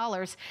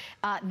 $5.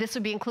 This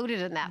would be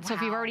included in that. Wow. So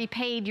if you've already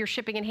paid your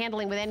shipping and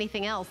handling with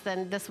anything else,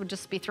 then this would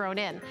just be thrown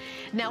in.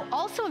 Now,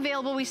 also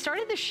available, we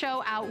started the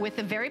show out with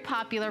a very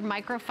popular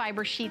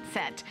microfiber sheet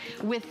set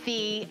with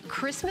the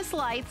Christmas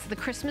lights, the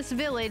Christmas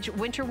Village,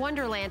 Winter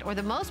Wonderland, or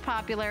the most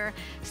popular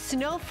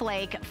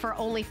Snowflake for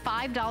only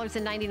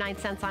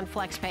 $5.99 on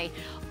FlexPay.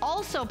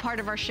 Also part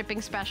of our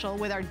shipping special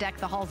with our Deck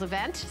the Halls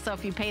event. So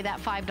if you pay that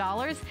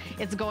 $5,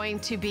 it's going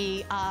to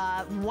be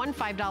one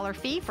 $5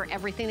 fee for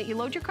everything that you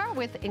load your cart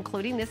with,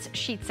 including this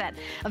sheet set.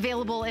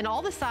 Available in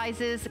all the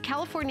sizes,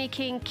 California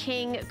King,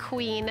 King,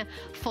 Queen,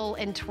 Full,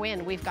 and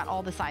Twin. We've got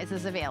all the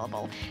sizes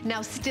available.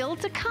 Now, still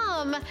to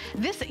come,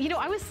 this, you know,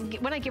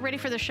 when I get ready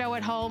for the show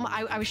at home,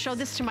 I showed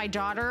this to my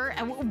daughter,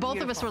 and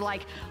both of us were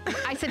like,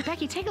 I said,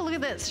 Becky, take a look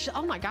at this.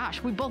 Oh my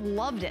gosh, we both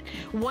loved it.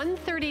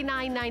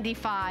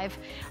 $139.95.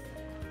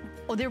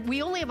 Oh,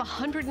 we only have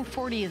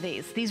 140 of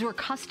these. These were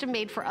custom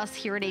made for us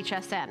here at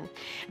HSN.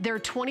 They're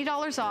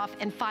 $20 off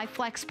and 5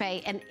 flex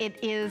pay, and it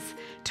is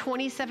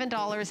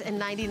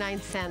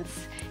 $27.99.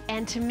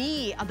 And to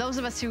me, those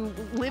of us who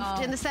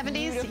lived in the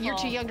 70s, beautiful. You're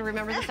too young to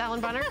remember this, Alan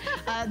Bunner.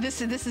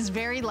 This is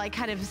very like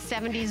kind of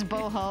 70s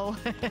boho.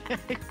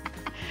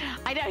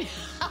 I know.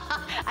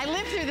 I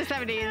lived through the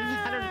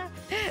 70s.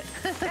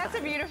 That's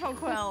a beautiful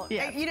quilt.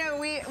 Yeah. You know,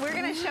 we're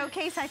going to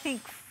showcase, I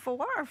think,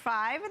 4 or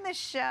 5 in the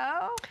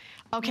show.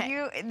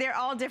 Okay. They're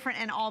all different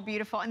and all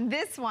beautiful. And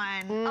this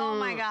one, oh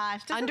my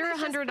gosh. Under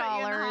 $100,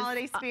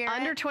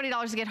 under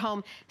 $20 to get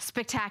home,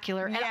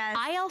 spectacular. Yes. And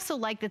I also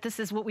like that this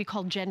is what we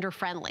call gender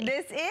friendly.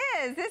 This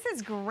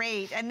is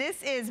great. And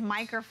this is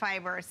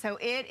microfiber. So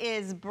it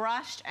is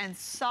brushed and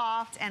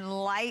soft and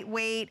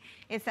lightweight.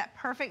 It's that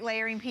perfect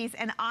layering piece.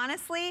 And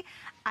honestly,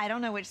 I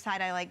don't know which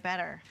side I like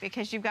better,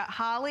 because you've got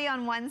holly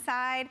on one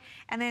side,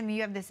 and then you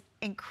have this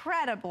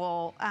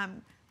incredible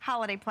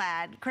holiday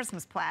plaid,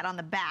 Christmas plaid on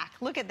the back.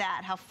 Look at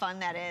that, how fun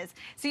that is.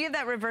 So you have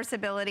that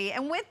reversibility.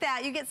 And with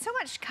that, you get so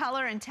much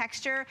color and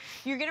texture.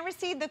 You're gonna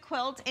receive the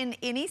quilt in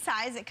any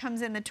size. It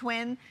comes in the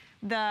twin,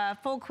 the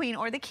full queen,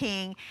 or the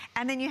king.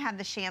 And then you have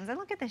the shams. And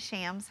look at the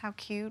shams, how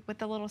cute, with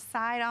the little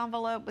side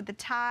envelope, with the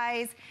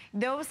ties.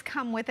 Those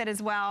come with it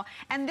as well.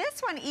 And this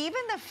one,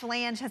 even the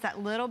flange has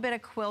that little bit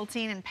of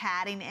quilting and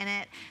padding in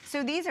it.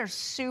 So these are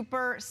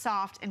super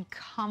soft and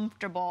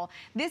comfortable.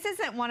 This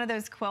isn't one of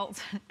those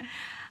quilts.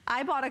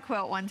 I bought a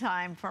quilt one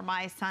time for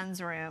my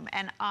son's room,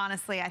 and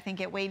honestly, I think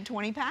it weighed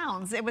 20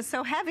 pounds. It was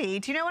so heavy.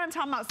 Do you know what I'm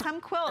talking about?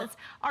 Some quilts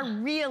are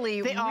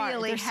really, really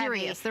heavy. They're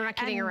serious. They're not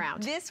kidding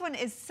around. This one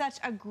is such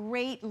a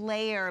great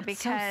layer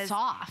because it's so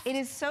soft. It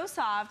is so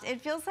soft.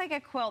 It feels like a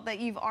quilt that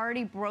you've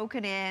already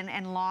broken in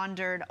and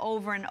laundered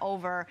over and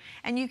over.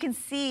 And you can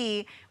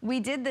see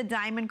we did the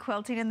diamond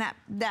quilting and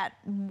that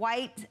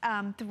white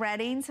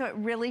threading, so it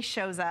really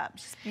shows up.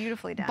 Just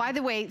beautifully done. By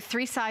the way,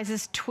 3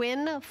 sizes: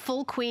 twin,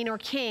 full queen, or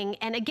king.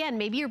 And again,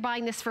 maybe you're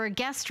buying this for a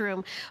guest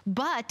room,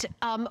 but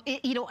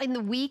you know, in the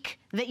week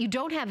that you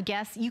don't have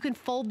guests, you can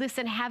fold this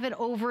and have it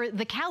over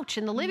the couch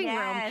in the living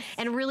room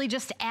and really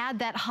just add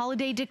that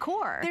holiday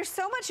decor. There's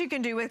so much you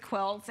can do with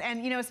quilts,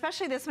 and you know,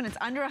 especially this one, it's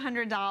under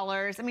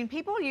 $100. I mean,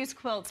 people use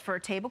quilts for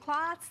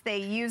tablecloths. They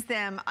use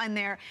them on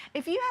their,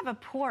 if you have a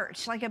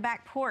porch, like a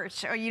back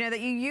porch, or you know, that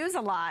you use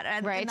a lot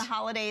in the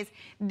holidays,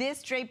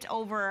 this draped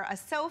over a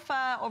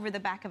sofa, over the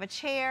back of a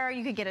chair,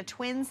 you could get a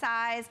twin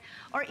size,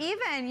 or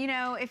even, you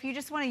know, if you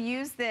just want to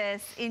use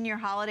this in your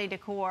holiday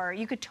decor,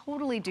 you could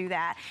totally do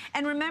that.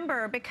 And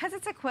remember, because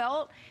it's a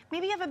quilt,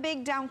 maybe you have a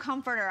big down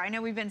comforter. I know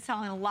we've been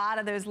selling a lot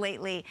of those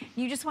lately.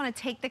 You just want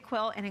to take the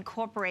quilt and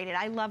incorporate it.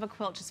 I love a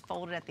quilt just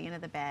folded at the end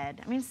of the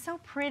bed. I mean, it's so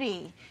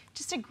pretty.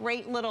 Just a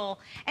great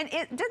little, and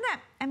it doesn't that,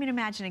 I mean,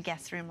 imagine a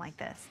guest room like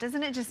this.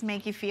 Doesn't it just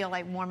make you feel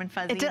like warm and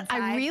fuzzy inside?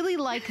 I really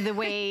like the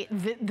way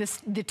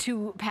the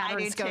two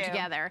patterns go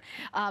together.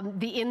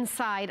 The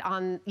inside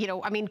on, you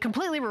know, I mean,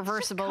 completely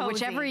reversible,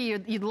 whichever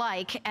you'd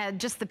like,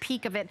 just the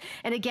peak of it.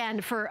 And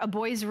again, for a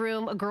boy's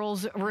room, a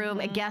girl's room,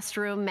 a guest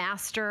room,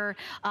 master,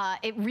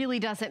 it really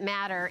doesn't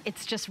matter.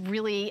 It's just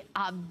really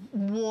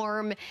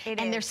warm,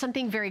 and there's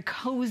something very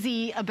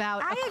cozy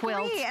about a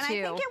quilt, too. And I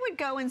think it would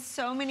go in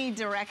so many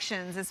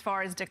directions as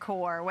far as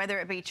decor, whether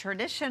it be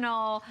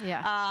traditional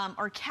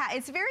or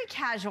it's very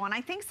casual. And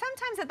I think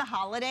sometimes at the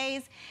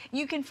holidays,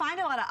 you can find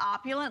a lot of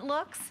opulent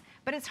looks,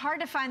 but it's hard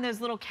to find those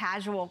little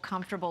casual,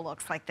 comfortable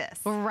looks like this.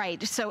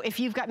 Right. So if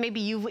you've got, maybe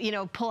you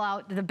know, pull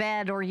out the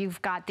bed, or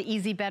you've got the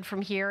easy bed from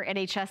here at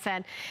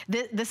HSN,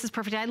 this is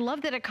perfect. I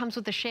love that it comes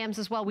with the shams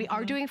as well. We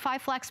are doing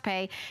 5 flex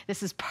pay.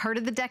 This is part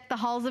of the Deck the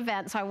Halls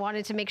event, so I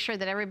wanted to make sure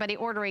that everybody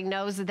ordering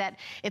knows that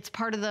it's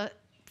part of the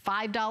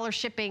 $5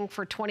 shipping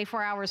for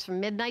 24 hours from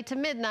midnight to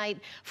midnight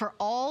for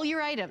all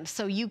your items.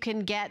 So you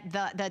can get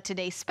the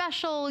Today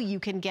Special, you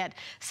can get,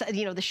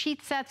 you know, the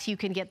sheet sets, you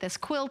can get this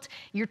quilt.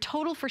 Your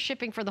total for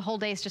shipping for the whole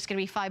day is just gonna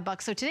be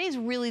 $5. So today's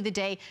really the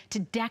day to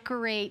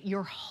decorate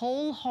your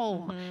whole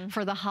home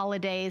for the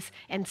holidays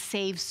and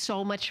save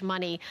so much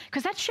money.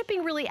 Because that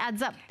shipping really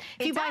adds up.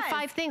 If you buy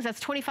 5 things, that's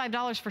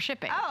 $25 for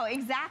shipping. Oh,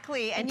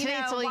 exactly. And today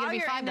it's only gonna be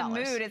 $5. While you're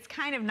in the mood, it's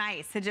kind of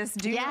nice to just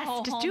do the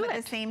whole home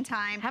at the same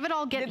time. Have it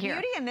all get here.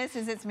 The beauty in this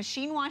is it's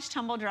machine wash,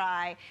 tumble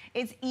dry.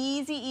 It's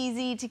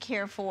easy to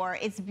care for.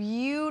 It's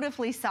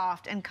beautifully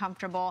soft and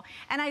comfortable.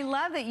 And I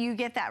love that you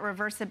get that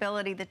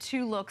reversibility, the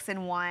 2 looks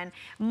in one.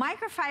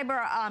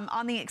 Microfiber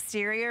on the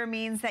exterior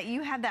means that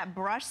you have that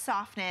brush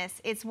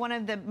softness. It's one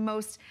of the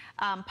most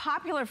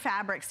popular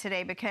fabrics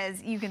today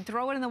because you can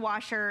throw it in the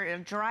washer,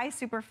 it'll dry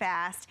super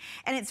fast,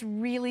 and it's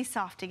really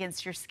soft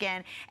against your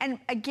skin. And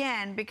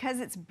again, because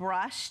it's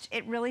brushed,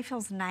 it really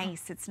feels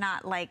nice. It's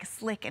not like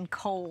slick and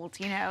cold,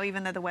 you know,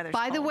 even though the weather's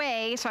cold. By the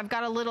way, so I've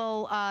got a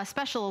little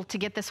special to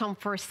get this home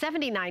for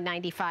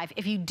 $79.95.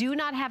 If you do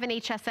not have an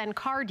HSN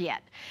card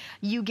yet,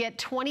 you get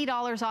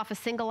 $20 off a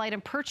single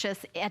item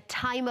purchase at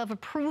time of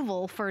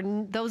approval. For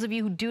those of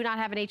you who do not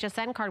have an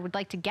HSN card, would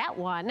like to get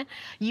one,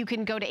 you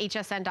can go to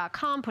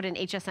hsn.com, put an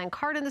HSN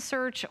card in the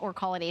search, or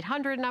call an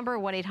 800 number,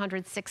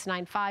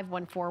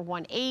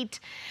 1-800-695-1418.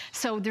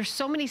 So there's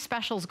so many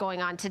specials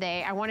going on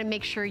today. I want to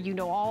make sure you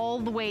know all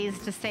the ways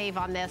to save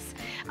on this.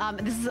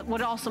 This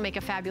would also make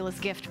a fabulous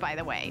gift, by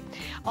the way.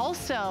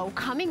 Also,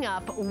 coming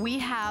up, we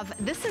have,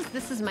 this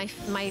is my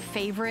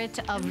favorite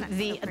of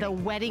the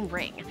wedding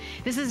ring.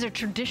 This is a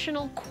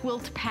traditional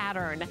quilt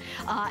pattern,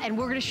 and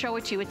we're going to show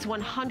it to you. It's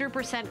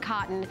 100%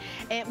 cotton.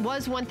 It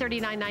was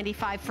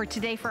 $139.95 for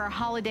today for our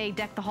holiday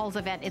Deck the Halls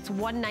event. It's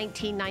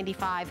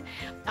 $119.95.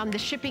 The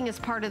shipping is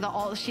part of the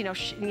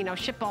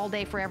ship all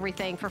day for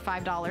everything for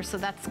 $5, so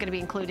that's going to be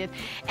included.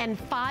 And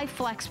 5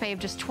 flex pay of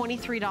just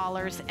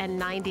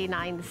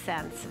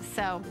 $23.99.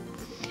 So.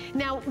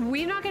 Now,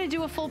 we're not going to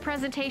do a full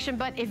presentation,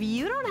 but if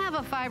you don't have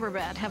a fiber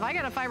bed, have I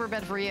got a fiber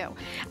bed for you?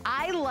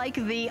 I like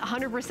the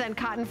 100%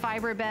 cotton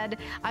fiber bed.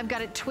 I've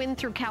got it twin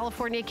through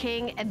California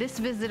King, and this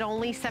visit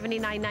only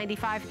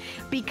 $79.95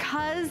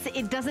 because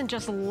it doesn't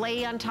just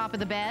lay on top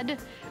of the bed.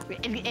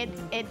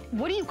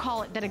 What do you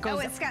call it that it goes? Oh,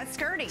 it's got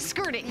skirting.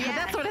 Skirting, yeah,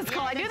 that's what it's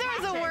called. I knew there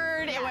was a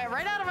word. Yeah. It went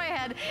right out of my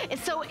head.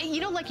 So,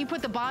 you know, like you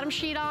put the bottom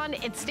sheet on,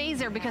 it stays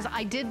there because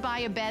I did buy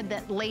a bed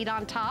that laid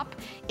on top.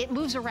 It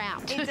moves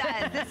around. It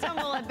does. This one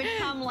will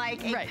become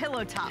like a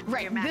pillow top for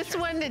your mattress. This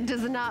one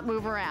does not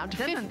move around.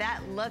 Doesn't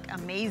that look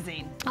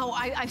amazing? Oh,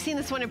 I've seen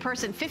this one in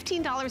person.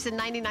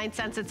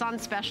 $15.99. It's on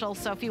special.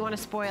 So if you want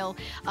to spoil.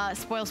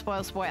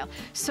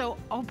 So,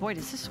 oh boy,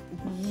 this is,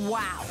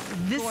 wow.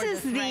 This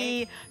gorgeous, is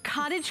the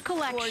Cottage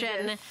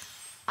collection. Gorgeous.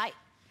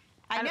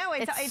 I know,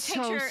 it takes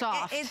so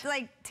soft. It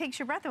like takes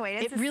your breath away.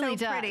 It really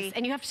so does. Pretty.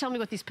 And you have to tell me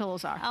what these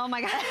pillows are. Oh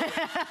my God.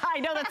 I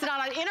know that's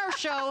not in our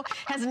show,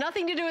 has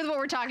nothing to do with what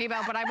we're talking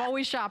about, but I'm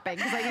always shopping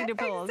because I need new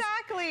pillows.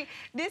 Exactly.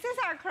 This is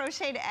our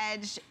crocheted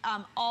edge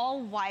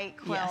all white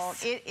quilt.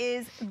 Yes. It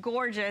is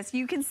gorgeous.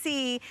 You can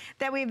see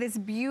that we have this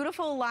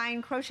beautiful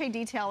line crochet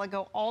detail that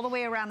go all the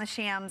way around the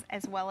shams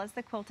as well as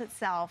the quilt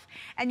itself.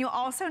 And you'll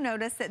also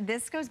notice that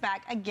this goes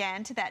back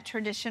again to that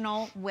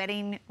traditional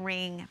wedding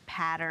ring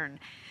pattern.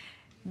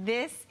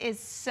 This is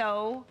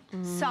so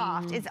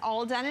soft. It's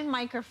all done in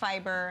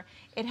microfiber.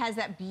 It has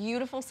that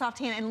beautiful soft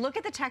hand. And look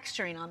at the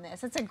texturing on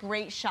this. It's a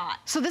great shot.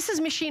 So this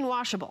is machine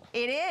washable.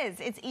 It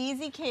is. It's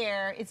easy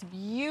care. It's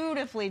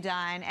beautifully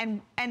done. And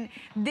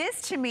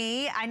this to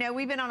me, I know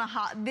we've been on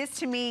this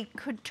to me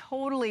could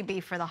totally be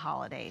for the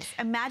holidays.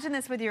 Imagine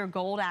this with your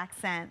gold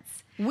accents.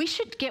 We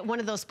should get one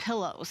of those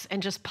pillows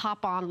and just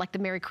pop on like the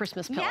Merry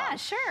Christmas pillow. Yeah,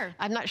 sure.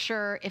 I'm not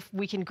sure if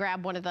we can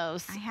grab one of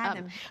those. I had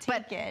them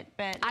take it,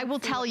 but I will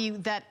tell you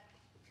that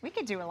we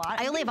could do a lot.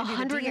 I only have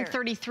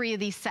 133 of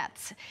these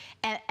sets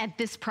at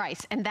this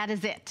price, and that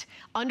is it.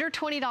 Under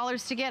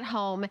 $20 to get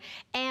home.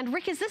 And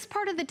Rick, is this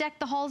part of the Deck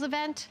the Halls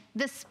event,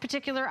 this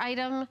particular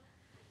item?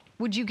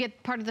 Would you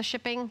get part of the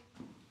shipping?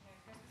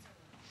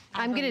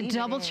 I'm going to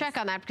double check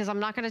on that because I'm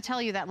not going to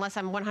tell you that unless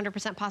I'm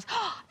 100% positive.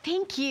 Oh,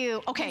 thank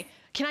you. Okay.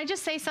 Can I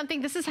just say something?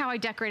 This is how I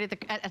decorated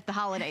at the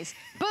holidays.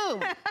 Boom,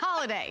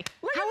 holiday.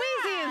 How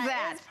easy is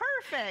that? It's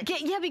perfect.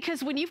 Yeah,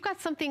 because when you've got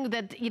something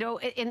that, you know,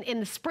 in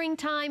the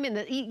springtime, in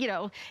the, you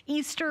know,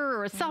 Easter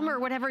or summer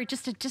or whatever,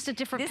 just a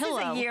different pillow.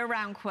 This is a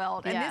year-round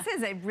quilt, and this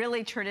is a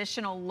really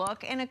traditional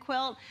look in a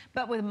quilt,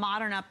 but with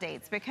modern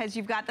updates because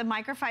you've got the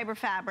microfiber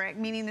fabric,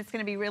 meaning it's going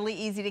to be really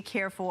easy to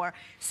care for.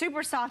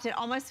 Super soft. It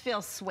almost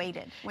feels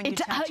suede when you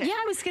touch it. Yeah,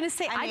 I was going to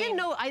say, I didn't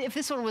know if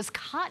this one was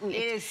cotton.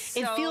 It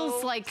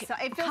feels like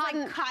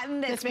cotton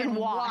that's been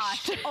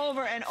washed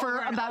over and over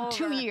for about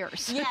 2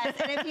 years. Yes,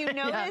 and if you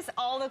notice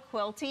all the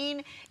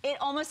quilting, it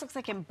almost looks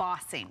like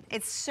embossing.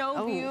 It's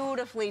so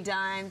beautifully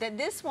done that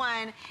this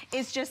one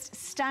is just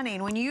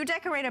stunning. When you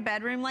decorate a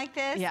bedroom like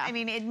this, I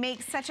mean, it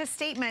makes such a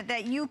statement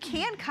that you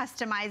can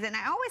customize it. And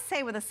I always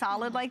say with a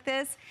solid like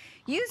this,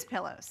 used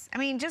pillows. I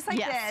mean, just like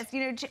this,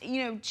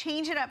 you know,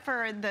 change it up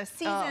for the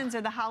seasons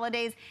or the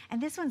holidays.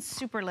 And this one's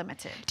super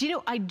limited. Do you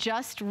know, I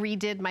just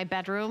redid my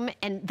bedroom,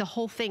 and the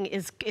whole thing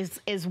is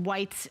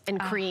whites and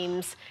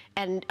creams,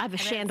 and I have a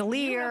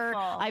chandelier,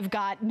 I've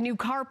got new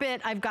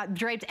carpet, I've got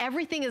drapes,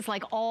 everything is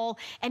like all,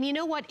 and you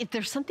know what,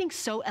 there's something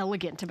so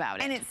elegant about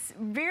it. And it's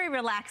very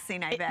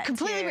relaxing, I bet,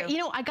 completely, too. you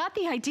know, I got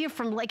the idea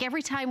from like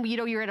every time, you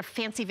know, you're at a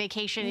fancy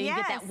vacation and you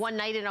get that one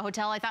night in a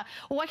hotel, I thought,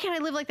 well, why can't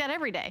I live like that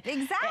every day?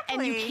 Exactly.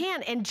 And you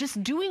can, and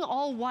just doing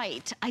all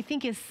white, I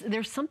think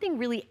there's something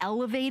really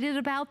elevated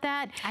about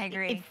that. I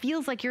agree. It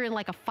feels like you're in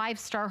like a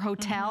 5-star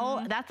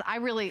hotel. I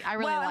really like that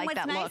look. Well, and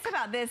what's nice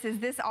about this is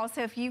this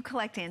also, if you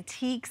collect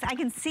antiques, I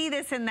can see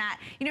this in that,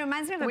 you know, it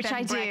reminds me of a bed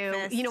and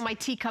breakfast. You know, my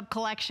teacup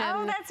collection.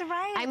 Oh, that's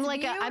right. I'm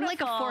like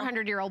a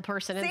 400-year-old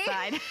person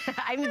inside.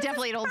 I'm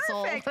definitely an old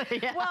soul.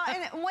 Yeah. Well,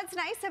 and what's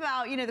nice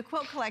about, you know, the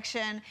quilt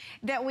collection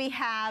that we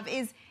have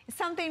is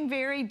something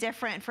very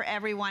different for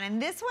everyone.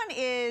 And this one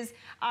is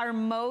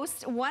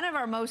one of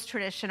our most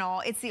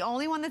traditional. It's the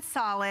only one that's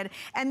solid.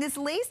 And this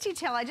lace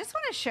detail, I just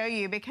want to show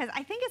you because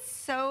I think it's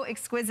so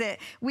exquisite.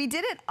 We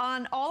did it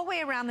on all the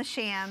way around the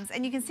shams,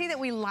 and you can see that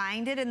we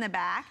lined it in the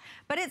back,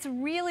 but it's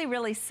really,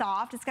 really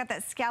soft. It's got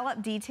that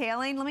scallop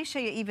detailing. Let me show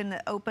you even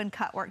the open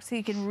cut work so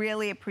you can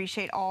really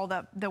appreciate all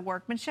the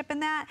workmanship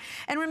in that.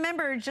 And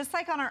remember, just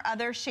like on our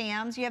other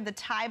shams, you have the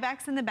tie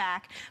backs in the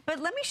back, but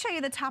let me show you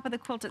the top of the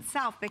quilt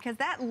itself, because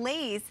that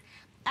lace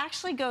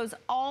actually goes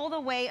all the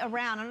way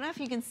around. I don't know if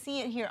you can see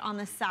it here on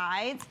the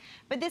sides,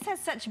 but this has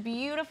such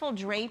beautiful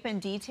drape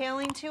and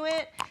detailing to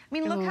it. I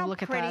mean, look how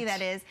pretty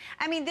that is.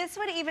 I mean, this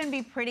would even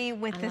be pretty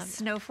with the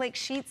snowflake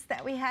sheets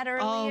that we had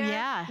earlier. Oh,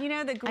 yeah. You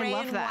know, the gray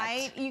and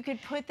white. You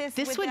could put this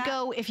This would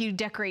go if you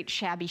decorate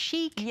shabby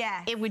chic.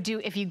 Yes. It would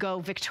do if you go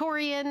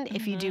Victorian,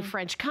 if you do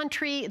French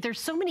country. There's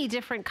so many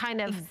different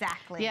kind of...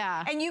 Exactly.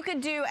 Yeah. And you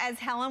could do, as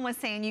Helen was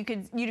saying, you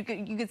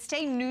could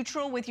stay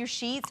neutral with your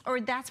sheets,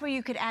 or that's where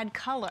you could add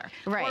color.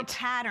 Or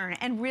pattern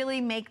and really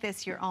make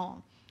this your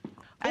own.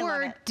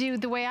 Or do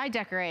the way I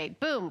decorate.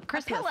 Boom,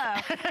 Christmas. A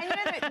pillow. And you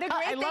know, the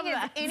great thing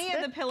is any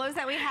of the pillows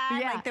that we had,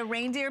 like the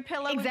reindeer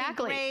pillow would be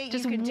great.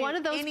 Just one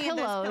of those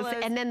pillows,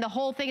 and then the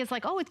whole thing is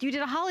like, oh, you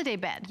did a holiday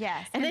bed.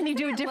 Yes. And then you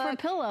do a different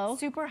pillow.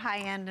 Super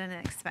high-end and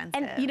expensive.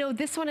 And you know,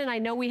 this one, and I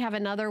know we have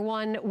another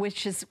one,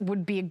 which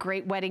would be a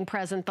great wedding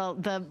present, the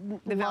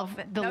love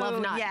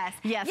knot. Yes.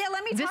 Yes. Yeah,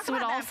 let me talk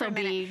about that for a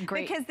minute. This would also be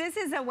great. Because this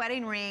is a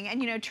wedding ring,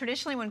 and you know,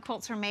 traditionally when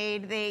quilts are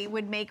made, they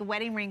would make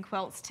wedding ring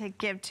quilts to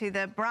give to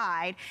the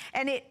bride.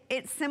 And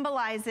it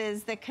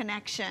symbolizes the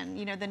connection,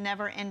 you know, the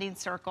never-ending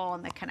circle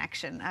and the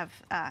connection of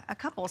a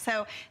couple.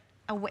 So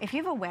if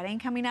you have a wedding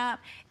coming up,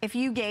 if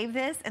you gave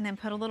this and then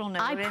put a little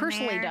note in there. I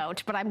personally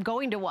don't, but I'm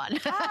going to one.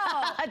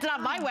 Oh, it's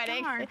not my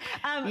wedding.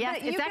 Yes,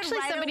 it's actually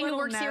somebody who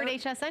works here at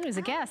HSN who's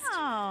a guest.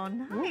 Oh,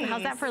 nice.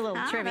 How's that for a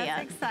little trivia?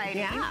 That's exciting.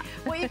 Yeah.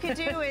 What you could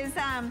do is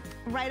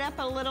write up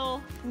a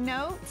little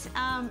note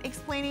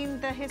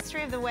explaining the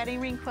history of the wedding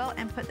ring quilt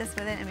and put this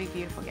with it and be a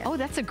beautiful gift. Oh,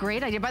 that's a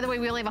great idea. By the way,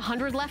 we only have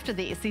 100 left of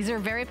these. These are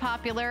very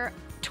popular.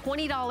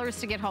 $20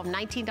 to get home,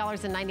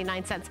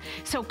 $19.99.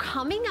 So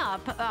coming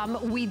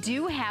up, we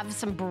do have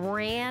some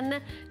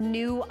brand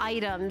new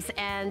items,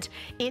 and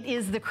it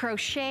is the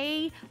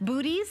crochet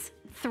booties,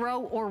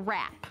 throw or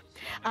wrap.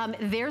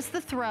 There's the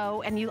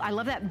throw, and I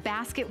love that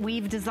basket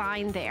weave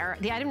design there.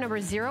 The item number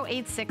is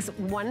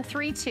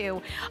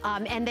 086132,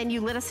 and then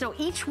you let us know.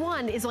 Each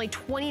one is only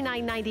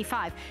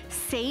 $29.95.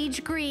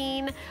 Sage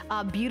green,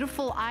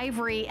 beautiful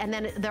ivory, and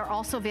then they're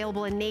also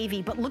available in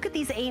navy. But look at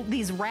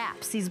these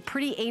wraps, these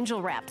pretty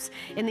angel wraps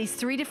in these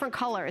 3 different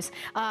colors.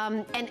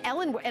 And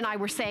Ellen and I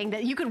were saying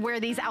that you could wear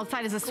these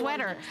outside as a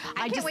sweater.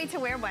 I can't wait to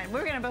wear one.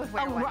 We're gonna both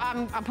wear one.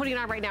 I'm putting it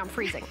on right now. I'm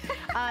freezing.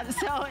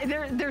 So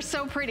they're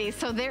so pretty.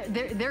 So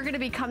they're going to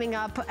be coming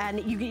up,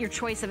 and you get your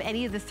choice of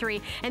any of the 3.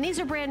 And these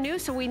are brand new,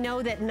 so we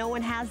know that no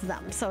one has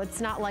them. So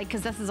it's not like,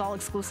 because this is all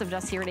exclusive to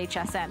us here at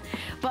HSN.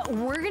 But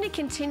we're going to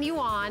continue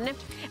on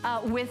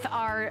with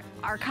our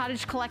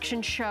Cottage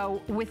Collection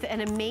show with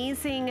an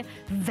amazing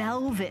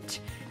velvet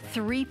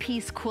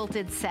 3-piece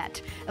quilted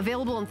set.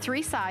 Available in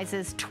 3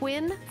 sizes,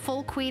 twin,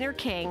 full queen or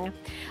king,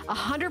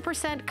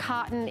 100%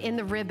 cotton in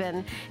the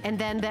ribbon, and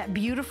then that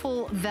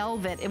beautiful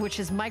velvet, which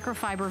is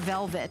microfiber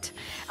velvet.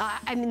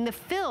 I mean, the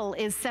fill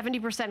is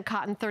 70%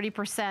 cotton,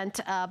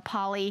 30%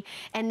 poly,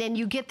 and then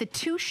you get the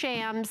 2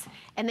 shams,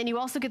 and then you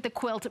also get the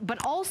quilt,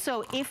 but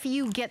also if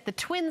you get the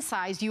twin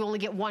size, you only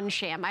get 1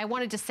 sham. I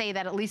wanted to say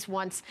that at least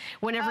once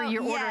whenever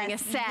you're ordering a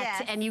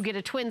set and you get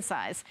a twin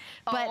size.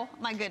 But, oh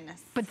my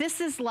goodness. But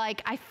this is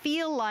like, I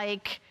feel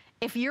like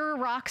if you're a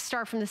rock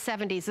star from the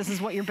 70s, this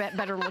is what your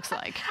bedroom looks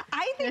like.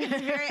 I think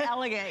it's very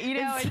elegant. You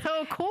know, it's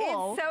so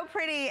cool. It's so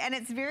pretty, and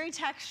it's very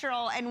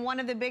textural, and one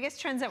of the biggest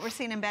trends that we're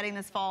seeing in bedding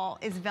this fall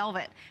is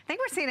velvet. I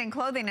think we're seeing it in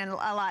clothing a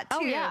lot, too.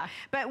 Oh, yeah.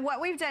 But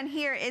what we've done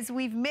here is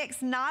we've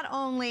mixed not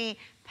only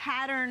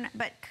pattern,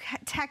 but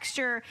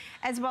texture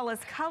as well as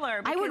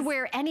color. I would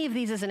wear any of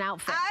these as an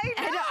outfit.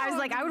 I know. I was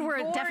like, I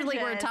would definitely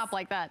wear a top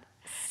like that.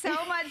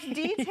 So much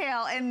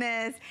detail in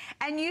this.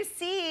 And you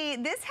see,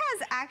 this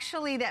has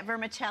actually that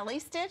vermicelli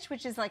stitch,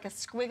 which is like a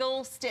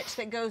squiggle stitch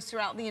that goes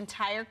throughout the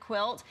entire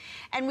quilt.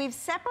 And we've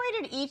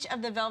separated each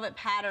of the velvet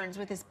patterns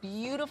with this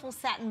beautiful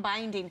satin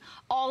binding,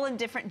 all in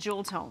different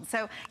jewel tones.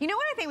 So you know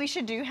what I think we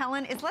should do,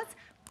 Helen, is let's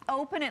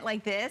open it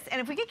like this.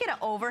 And if we could get an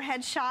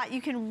overhead shot,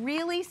 you can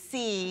really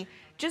see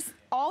just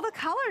all the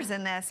colors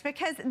in this,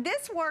 because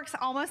this works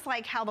almost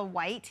like how the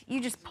white,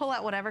 you just pull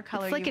out whatever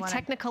color you want. It's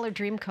like a Technicolor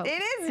dream coat.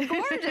 It is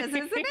gorgeous,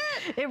 isn't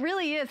it? It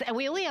really is, and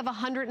we only have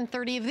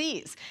 130 of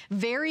these.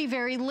 Very,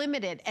 very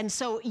limited. And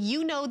so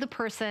you know the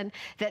person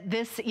that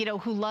this, you know,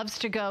 who loves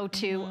to go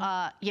to,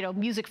 you know,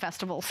 music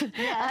festivals.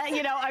 Yes.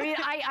 You know, I mean,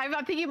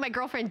 I'm thinking of my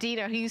girlfriend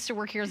Dina, who used to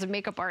work here as a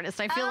makeup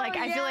artist. I feel like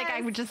I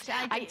would just,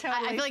 I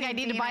feel like I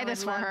need to buy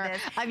this for her.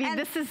 I mean,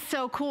 this is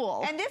so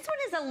cool. And this one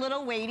is a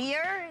little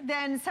weightier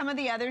than some of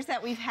the others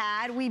that we've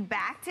had. We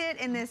backed it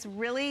in this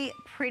really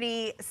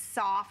pretty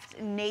soft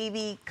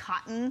navy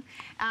cotton.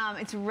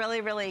 It's really,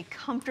 really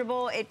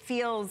comfortable. It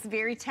feels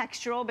very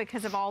textural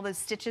because of all the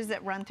stitches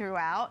that run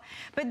throughout.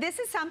 But this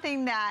is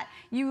something that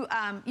you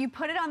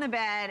put it on the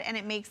bed and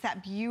it makes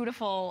that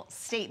beautiful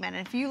statement.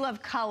 And if you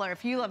love color,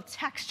 if you love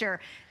texture,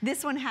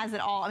 this one has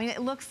it all. I mean,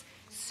 it looks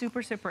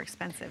super, super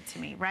expensive to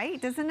me,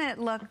 right? Doesn't it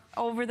look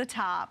over the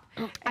top?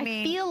 I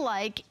feel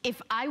like if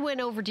I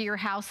went over to your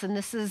house and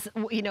this is,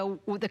 you know,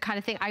 the kind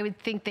of thing, I would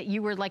think that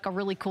you were like a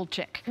really cool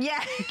chick.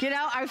 Yeah. You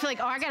know, I was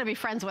like, oh, I gotta be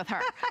friends with her.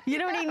 You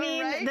know what I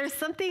mean? Right? There's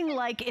something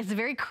like,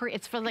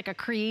 it's for like a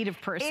creative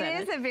person.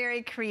 It is a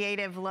very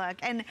creative look.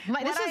 And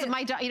this is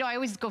my daughter, you know, I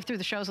always go through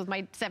the shows with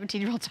my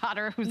 17-year-old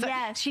daughter who's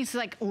like, she's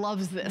like,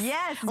 loves this.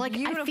 Yes, like,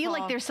 beautiful. I feel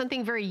like there's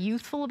something very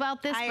youthful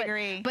about this. I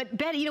agree. But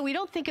Betty, you know, we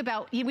don't think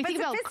about, we think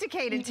about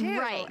sophisticated too.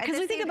 Right, because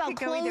we think about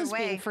clothes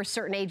being for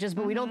certain ages,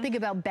 but we don't think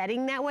about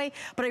bedding that way.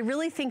 But I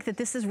really think that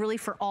this is really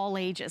for all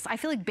ages. I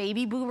feel like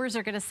baby boomers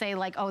are going to say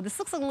like, oh, this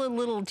looks like a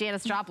little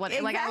Janis Joplin.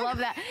 Exactly. Like, I love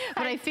that.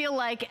 But I feel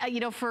like, you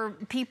know, for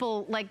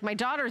people like my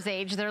daughter's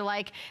age, they're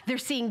like, they're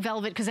seeing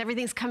velvet because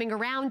everything's coming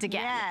around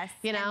again. Yes.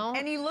 You know?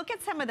 And you look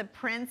at some of the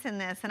prints in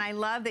this, and I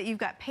love that you've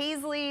got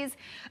paisleys.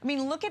 I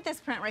mean, look at this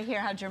print right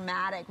here, how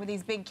dramatic, with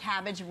these big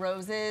cabbage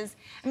roses.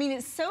 I mean,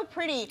 it's so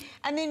pretty.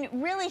 And then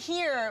really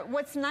here,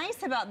 what's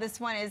nice about this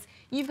one is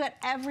you've got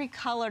every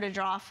color to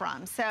draw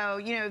from. So,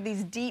 you know,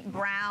 these deep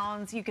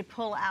browns you could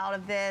pull out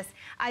of this.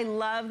 I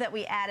love that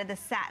we added the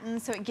satin,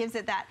 so it gives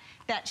it that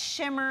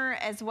shimmer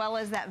as well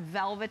as that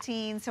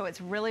velveteen, so it's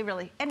really,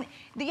 really, and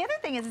the other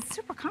thing is it's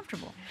super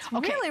comfortable. It's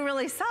really,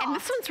 really soft. And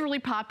this one's really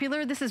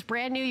popular. This is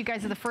brand new. You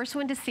guys are the first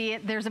one to see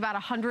it. There's about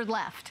 100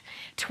 left.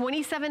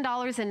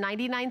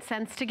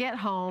 $27.99 to get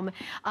home.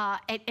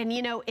 And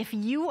you know, if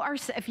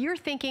you're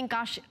thinking,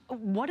 gosh,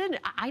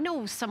 I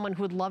know someone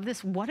who would love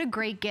this. What a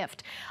great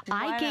gift.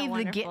 I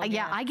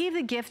gave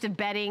the gift of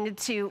bedding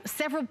to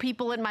several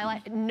people in my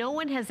life. No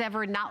one has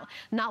ever not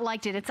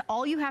liked it. It's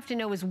all you have to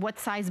know is what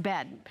size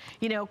bed.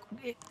 You know,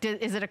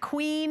 is it a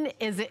queen?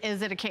 Is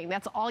it a king?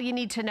 That's all you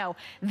need to know.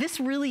 This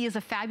really is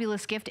a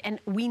fabulous gift, and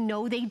we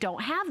know they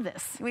don't have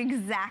this.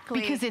 Exactly.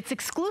 Because it's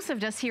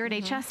exclusive to us here at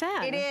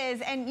HSN. It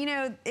is, and you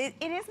know, it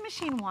is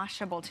machine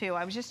washable too.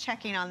 I was just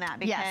checking on that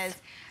because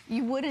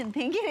you wouldn't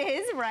think it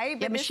is, right?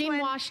 But yeah, machine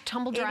wash,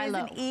 tumble dry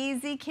low. It is an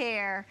easy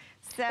care.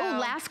 So. Oh,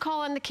 last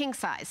call on the king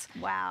size.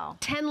 Wow.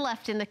 10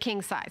 left in the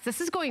king size.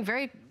 This is going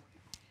very...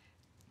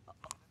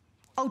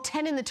 Oh,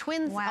 10 in the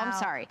twins. Wow. Oh, I'm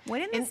sorry.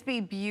 Wouldn't this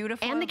be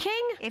beautiful? And the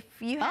king? If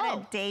you had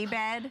a day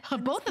bed.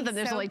 Both of them,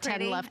 there's only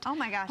 10 left. Oh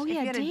my gosh. Oh, if you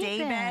had a day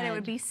bed, it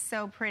would be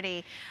so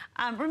pretty.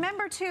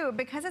 Remember too,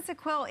 because it's a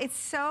quilt, it's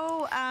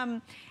so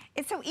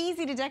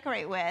easy to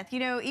decorate with. You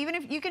know, even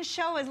if you can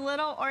show as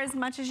little or as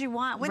much as you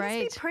want. Wouldn't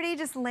this be pretty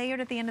just layered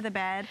at the end of the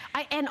bed?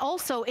 And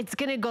also, it's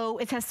gonna go,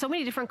 it has so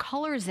many different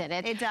colors in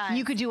it. It does.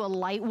 You could do a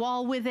light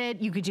wall with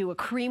it. You could do a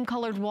cream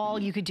colored wall.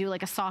 You could do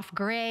like a soft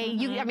gray.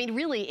 I mean,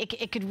 really,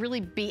 it could really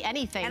be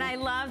anything. And I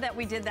love that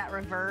we did that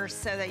reverse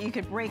so that you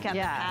could break up the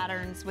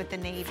patterns with the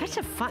navy. This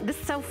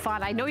is so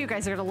fun. I know you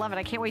guys are gonna love it.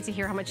 I can't wait to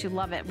hear how much you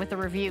love it with the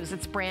reviews.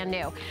 It's brand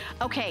new.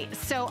 Okay,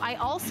 so I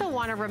also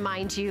wanna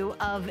remind you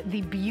of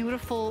the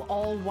beautiful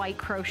all white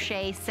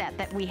crochet set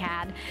that we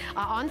had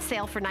on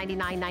sale for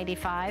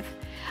 $99.95.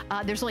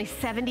 There's only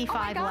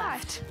 75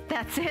 left.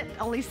 That's it.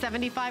 Only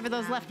 75 of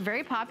those left.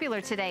 Very popular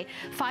today.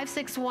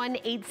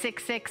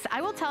 561-866. I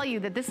will tell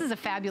you that this is a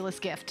fabulous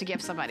gift to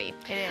give somebody.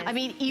 It is. I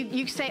mean,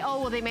 you say, oh,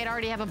 well, they may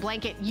already have a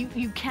blanket.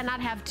 You cannot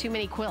have too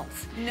many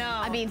quilts. No.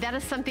 I mean, that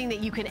is something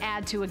that you can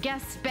add to a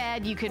guest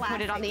bed. You could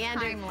put it on the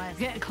end.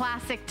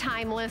 Classic,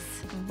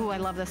 timeless. Ooh, I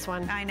love this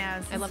one. I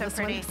know. I love this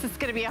one. This is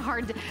going to be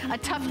a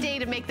tough day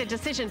to make the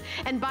decision. imagine.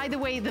 And by the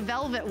way, the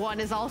velvet one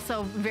is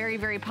also very,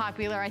 very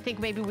popular. I think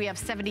maybe we have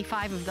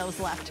 75 of those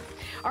left.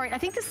 All right, I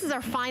think this is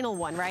our final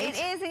one, right? It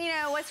is, and you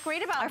know, what's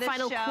great about this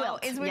show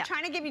quilt is we're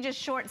trying to give you just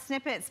short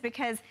snippets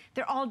because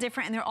they're all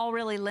different and they're all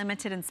really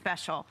limited and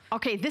special.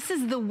 Okay, this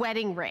is the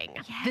wedding ring.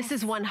 Yes. This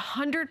is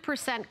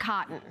 100%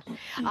 cotton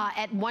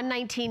at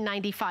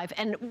 $119.95.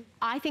 And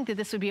I think that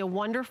this would be a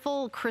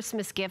wonderful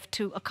Christmas gift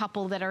to a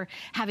couple that are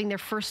having their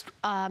first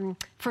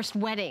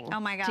wedding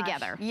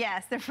together.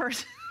 Yes, their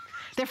first...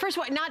 Their first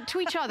wedding, not to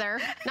each other,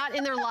 not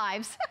in their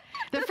lives.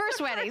 Their first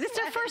wedding. This is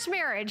their first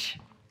marriage.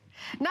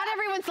 Not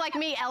everyone's like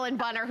me, Ellen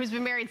Bunner, who's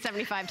been married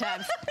 75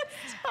 times.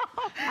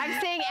 I'm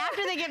saying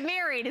after they get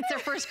married, it's their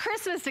first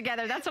Christmas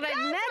together. That's what I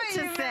meant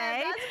to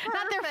say.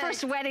 Not their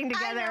first wedding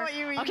together. I know what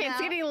you mean okay, now.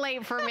 It's getting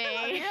late for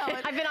me.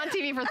 I've been on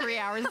TV for 3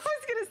 hours. I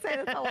was going to say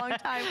that's a long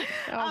time.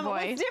 Oh, boy.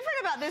 What's different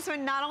about this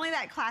one, not only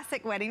that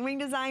classic wedding ring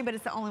design, but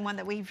it's the only one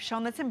that we've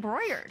shown that's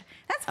embroidered.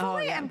 That's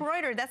fully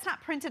embroidered. That's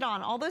not printed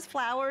on. All those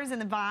flowers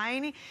and the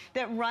vine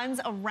that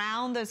runs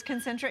around those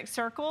concentric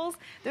circles,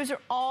 those are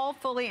all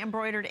fully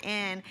embroidered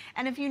in.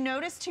 And if you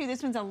notice too,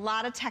 this one's a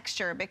lot of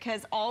texture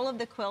because all of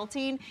the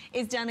quilting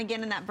is done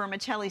again in that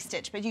vermicelli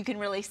stitch, but you can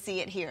really see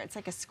it here. It's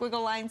like a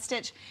squiggle line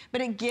stitch,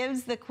 but it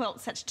gives the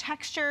quilt such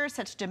texture,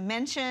 such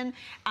dimension.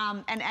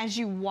 And as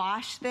you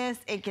wash this,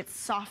 it gets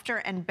softer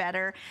and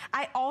better.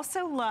 I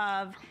also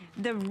love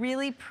the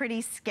really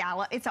pretty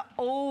scallop. It's an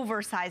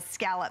oversized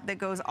scallop that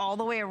goes all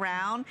the way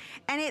around.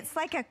 And it's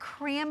like a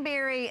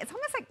cranberry. It's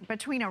almost like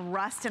between a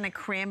rust and a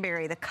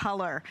cranberry, the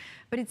color,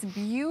 but it's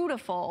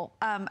beautiful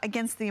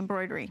against the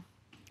embroidery.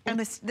 And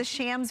the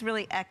shams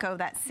really echo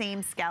that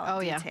same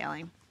scallop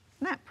detailing.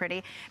 Isn't that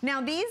pretty? Now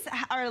these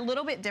are a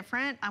little bit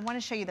different. I want to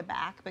show you the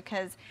back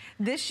because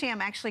this sham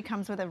actually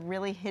comes with a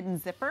really hidden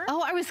zipper.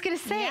 Oh, I was going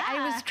to say,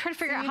 I was trying to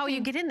figure out how you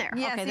get in there.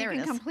 Yeah, okay, so there you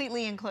it can is.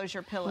 completely enclose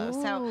your pillow.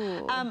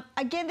 So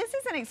again, this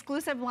is an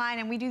exclusive line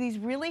and we do these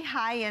really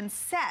high-end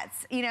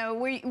sets. You know,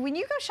 when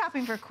you go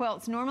shopping for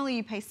quilts, normally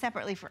you pay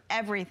separately for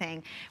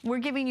everything. We're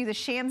giving you the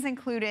shams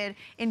included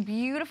in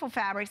beautiful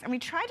fabrics and we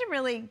try to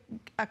really,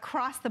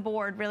 across the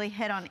board, really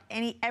hit on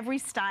every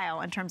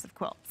style in terms of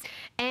quilts.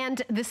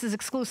 And this is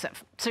exclusive.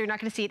 So you're not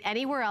going to see it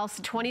anywhere else.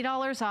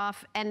 $20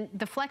 off, and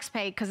the flex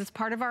pay, because it's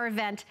part of our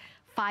event,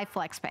 5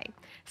 flex pay.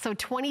 So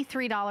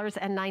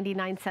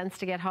 $23.99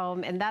 to get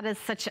home, and that is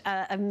such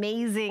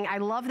amazing. I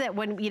love that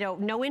when, you know,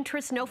 no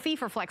interest, no fee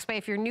for flex pay.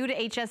 If you're new to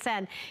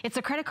HSN, it's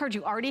a credit card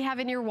you already have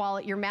in your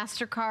wallet, your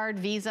MasterCard,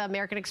 Visa,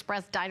 American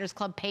Express, Diners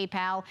Club,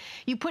 PayPal.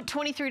 You put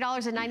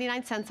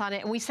 $23.99 on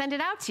it, and we send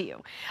it out to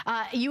you.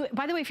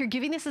 By the way, if you're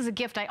giving this as a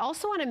gift, I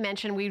also want to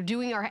mention we're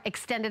doing our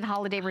extended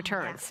holiday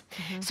returns.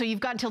 So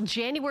you've got until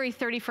January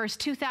 31st,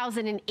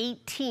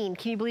 2018.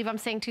 Can you believe I'm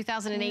saying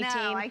 2018?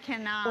 No, I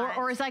cannot.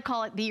 Or as I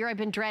call it, the year I've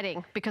been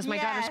dreading because my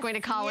daughter's going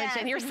to college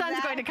and your son's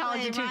going to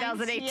college in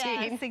 2018.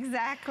 Yes,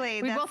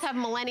 exactly. We both have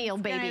millennial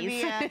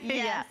babies.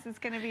 It's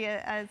going to be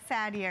a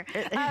sad year.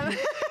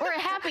 Or a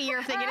happy year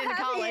if they get into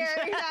college.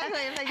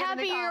 Exactly.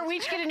 Happy year, we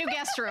each get a new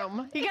guest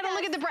room. You got to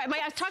look at the I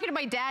was talking to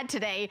my dad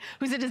today,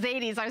 who's in his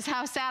 80s.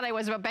 How sad I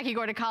was about Becky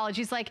going to college.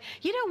 He's like,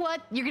 you know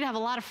what? You're going to have a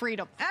lot of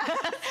freedom.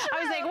 I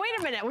was like, wait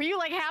a minute. Were you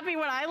like happy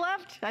when I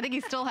left? I think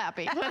he's still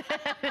happy.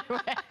 It's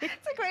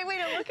a great way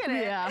to look at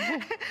it.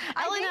 Yeah.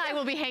 Ellen and I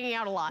will be hanging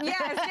out a lot.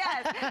 Yes.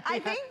 I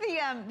think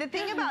the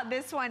thing about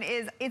this one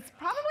is it's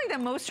probably the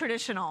most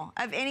traditional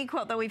of any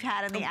quilt that we've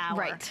had in the hour.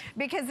 Right.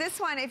 Because this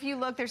one, if you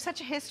look, there's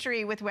such a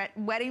history with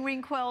wedding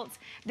ring quilts.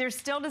 They're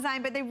still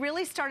designed, but they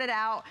really started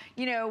out,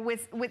 you know,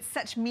 with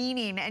such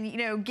meaning and, you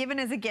know, given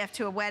as a gift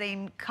to a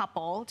wedding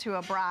couple, to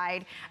a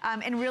bride,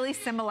 and really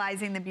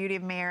symbolizing the beauty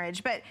of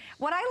marriage. But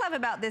what I love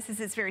about this is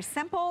it's very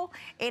simple.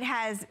 It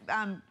has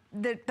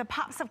the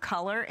pops of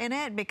color in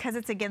it because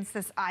it's against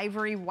this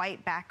ivory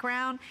white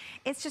background.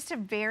 It's just a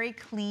very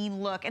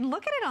clean look. And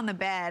look at it on the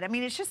bed. I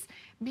mean, it's just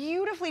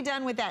beautifully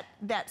done with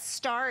that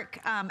stark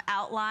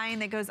outline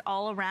that goes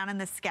all around in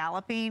the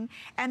scalloping,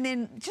 and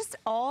then just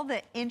all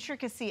the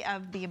intricacy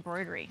of the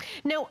embroidery.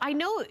 Now, I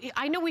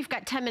know we've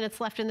got 10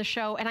 minutes left in the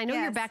show, and I know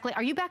you're back late.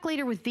 Are you back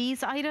later with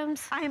these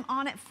items? I am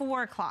on at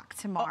 4 o'clock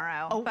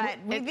tomorrow. But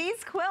with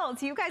these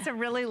quilts, you guys are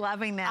really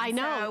loving them. I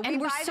know, so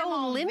and we're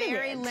so limited.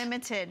 Very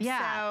limited. Yeah.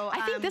 So,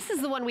 I think this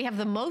is the one we have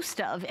the most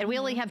of, and we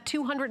only have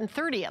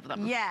 230 of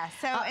them. Yeah.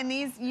 So, and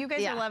these, you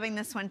guys are loving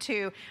this one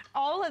too.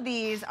 All of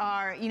these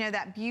are, you know,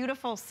 that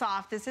beautiful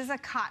soft. This is a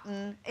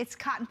cotton. It's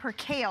cotton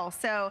percale.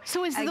 So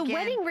is the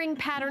wedding ring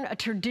pattern a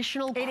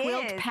traditional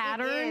quilt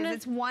pattern? It is.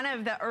 It's one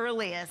of the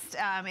earliest.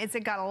 It's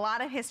got a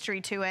lot of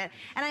history to it.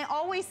 And I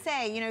always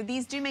say, you know,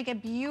 these do make a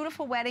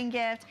beautiful wedding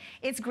gift.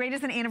 It's great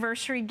as an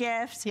anniversary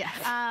gift. Yes.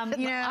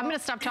 You know, I'm going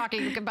to stop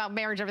talking about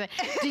marriage and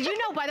everything. Did you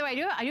know, by the way,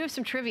 I do have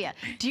some trivia.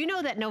 Do you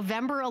know that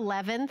November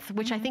 11th,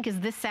 which I think is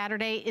this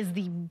Saturday, is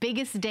the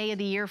biggest day of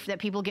the year that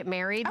people get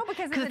married? Oh,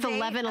 because it's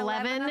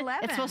 11/11.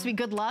 It's supposed to be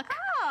good luck.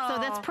 know.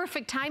 So that's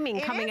perfect timing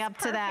coming up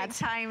to that.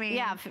 Timing.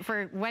 Yeah,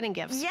 for wedding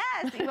gifts.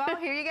 Yes. Well,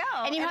 here you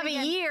go. And you have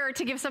a year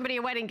to give somebody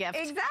a wedding gift.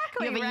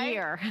 Exactly. You have a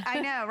year. I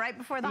know, right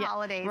before the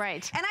holidays.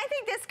 Right. And I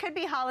think this could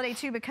be holiday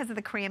too because of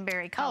the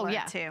cranberry color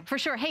too. For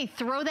sure. Hey,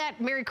 throw that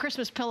Merry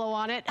Christmas pillow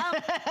on it.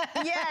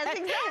 Yes,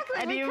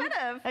 exactly. We could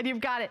have. And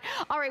you've got it.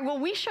 All right. Well,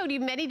 we showed you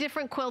many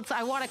different quilts.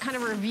 I want to kind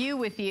of review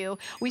with you.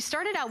 We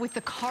started out with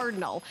the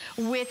Cardinal,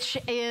 which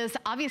is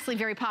obviously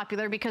very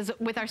popular because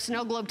with our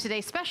Snow Globe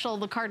Today special,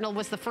 the Cardinal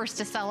was the first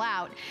to sell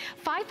out.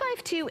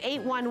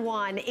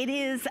 552-811. It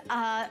is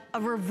a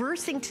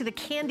reversing to the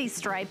candy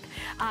stripe,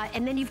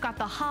 and then you've got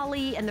the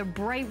holly and the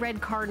bright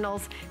red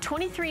cardinals.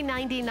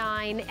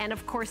 $23.99, and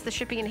of course the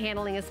shipping and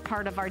handling is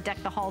part of our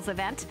Deck the Halls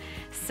event.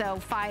 So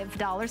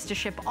 $5 to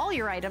ship all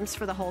your items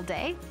for the whole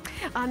day.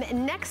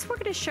 Next, we're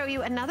going to show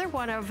you another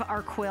one of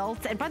our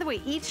quilts, and by the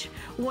way, each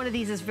one of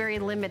these is very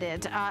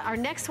limited. Our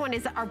next one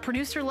is our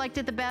producer liked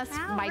it the best.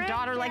 My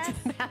daughter likes it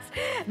the best.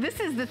 This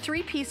is the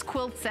 3-piece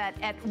quilt set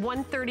at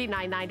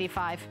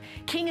 $139.95.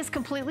 King is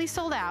completely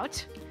sold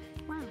out.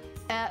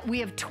 Wow. We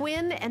have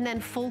twin and then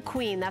full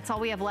queen. That's all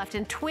we have left.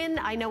 And twin,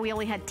 I know we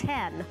only had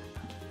 10.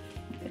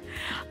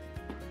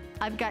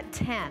 I've got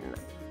 10.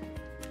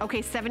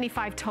 Okay,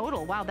 75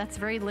 total. Wow, that's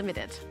very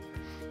limited.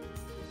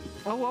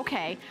 Oh,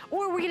 okay.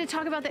 Or we're going to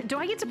talk about that. Do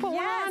I get to put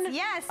one on?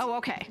 Yes. Oh,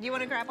 okay. You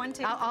want to grab one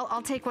too? I'll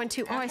take one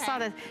too. Oh, I saw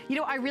that. You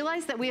know, I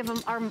realized that we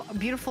have our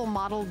beautiful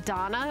model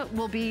Donna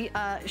will be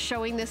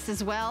showing this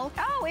as well.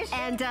 Oh, is she?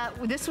 And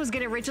this was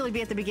going to originally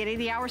be at the beginning of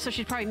the hour, so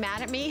she's probably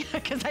mad at me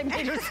because I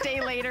made her stay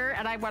later.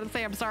 And I want to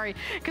say I'm sorry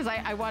because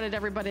I wanted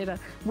everybody to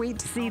wait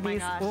to see these.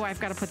 Gosh, oh, I've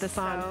got to put this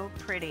on. So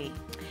pretty.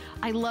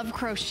 I love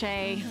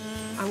crochet.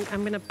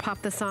 I'm going to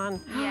pop this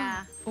on.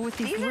 Yeah. With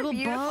these are little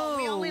beautiful. bows.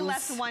 We only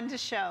left one to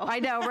show. I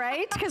know,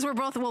 right? Because we're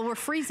both, well, we're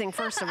freezing,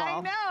 first of all. I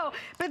know,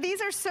 but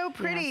these are so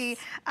pretty.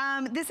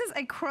 Yes. This is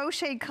a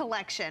crochet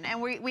collection, and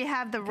we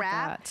have the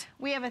wrap,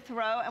 we have a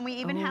throw, and we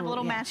even have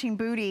little matching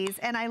booties.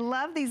 And I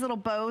love these little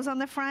bows on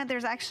the front.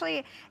 There's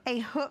actually a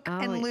hook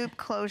and loop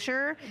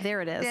closure.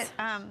 There it is.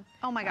 That,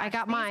 oh my gosh, I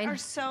got mine. These are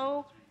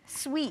so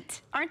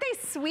sweet. Aren't they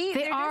sweet?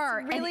 They're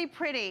just really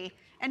pretty.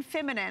 And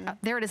feminine.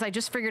 There it is. I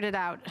just figured it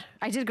out.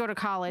 I did go to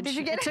college. Did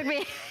you get it? It took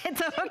me,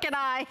 it's a hook and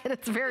eye, and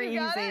it's very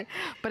easy.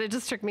 But it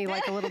just took me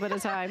like a little bit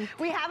of time.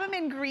 We have them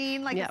in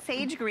green, like a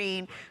sage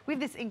green. We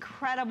have this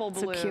incredible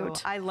blue. So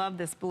cute. I love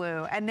this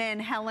blue. And then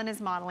Helen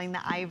is modeling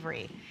the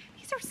ivory.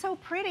 These are so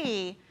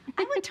pretty.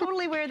 I would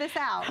totally wear this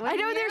out. I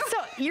know,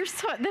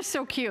 they're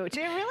so cute.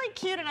 They're really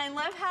cute, and I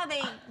love how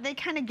they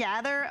kind of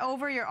gather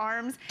over your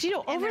arms. Do you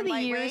know, over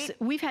the years,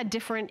 we've had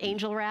different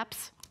angel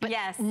wraps.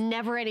 But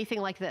never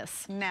anything like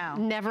this. No.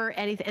 Never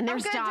anything. And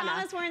there's Donna.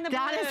 Donna's wearing the blue.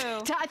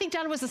 I think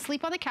Donna was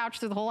asleep on the couch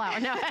through the whole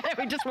hour. No,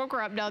 we just woke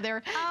her up. No,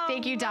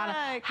 thank you, Donna.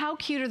 Look. How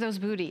cute are those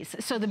booties?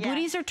 So the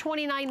booties are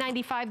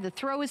 $29.95. The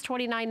throw is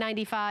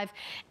 $29.95.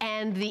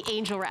 And the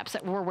angel wraps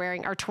that we're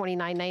wearing are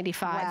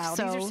 $29.95. Wow,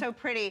 so, these are so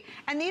pretty.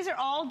 And these are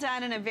all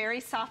done in a very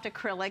soft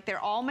acrylic. They're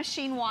all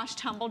machine wash,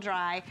 tumble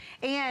dry.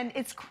 And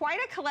it's quite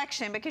a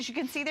collection because you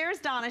can see there's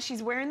Donna.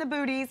 She's wearing the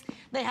booties.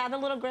 They have the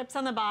little grips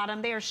on the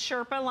bottom. They are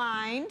Sherpa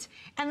lined.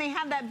 And they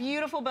have that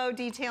beautiful bow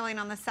detailing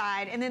on the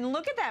side. And then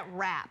look at that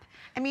wrap.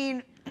 I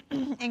mean,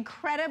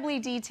 incredibly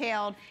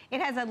detailed. It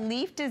has a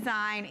leaf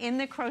design in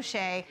the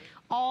crochet,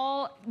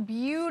 all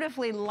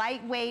beautifully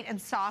lightweight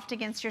and soft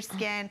against your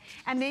skin.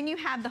 And then you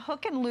have the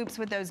hook and loops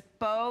with those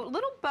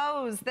little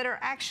bows that are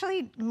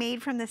actually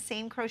made from the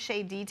same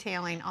crochet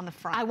detailing on the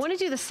front. I want to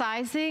do the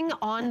sizing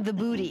on the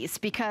booties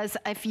because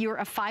if you're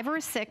a 5 or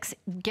a 6,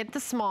 get the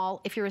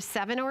small. If you're a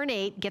 7 or an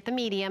 8, get the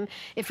medium.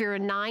 If you're a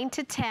 9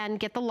 to 10,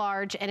 get the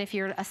large. And if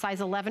you're a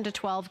size 11 to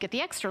 12, get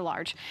the extra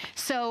large.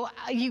 So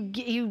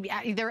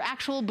they're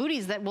actual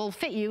booties that will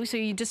fit you, so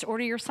you just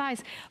order your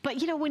size.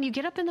 But you know, when you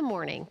get up in the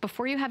morning,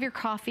 before you have your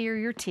coffee or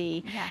your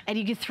tea, and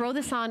you can throw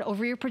this on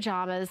over your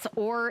pajamas,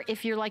 or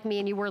if you're like me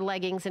and you wear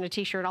leggings and a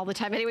t-shirt all the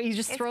time, anyway, you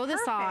just throw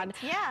this on.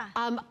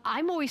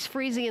 I'm always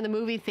freezing in the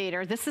movie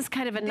theater. This is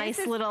kind of a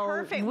nice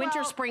little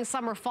winter, spring,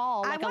 summer,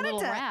 fall, like a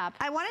little wrap.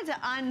 I wanted to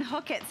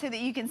unhook it so that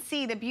you can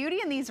see the beauty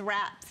in these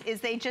wraps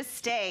is they just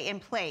stay in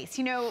place.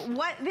 You know,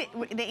 what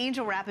the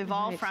angel wrap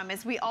evolved from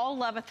is we all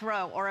love a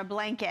throw or a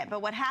blanket,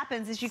 but what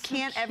happens is you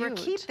can't ever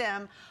keep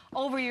them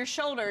over your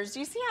shoulders. Do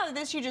you see how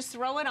you just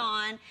throw it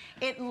on?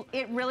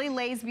 It really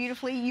lays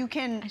beautifully. You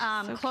can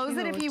close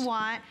it if you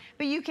want,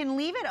 but you can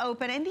leave it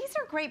open. And these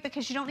are great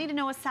because you don't need to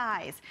know a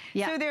size.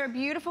 So they're a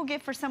beautiful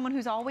gift for someone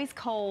who's always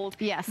cold.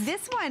 Yes.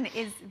 This one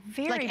is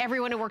very... Like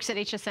everyone who works at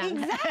HSN.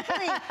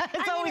 Exactly.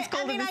 It's always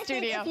cold in the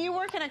studio. Think if you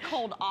work in a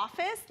cold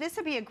office, this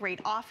would be a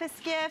great office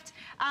gift.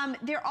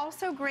 They're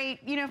also great,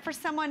 you know, for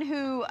someone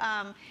who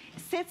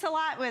sits a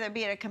lot, whether it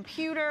be at a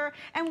computer.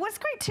 And what's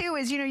great too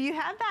is, you know, you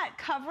have that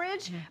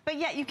coverage, but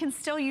yet you can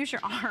still use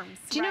your arms.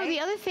 Do you know, the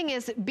other thing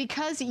is,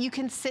 because you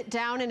can sit fit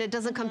down and it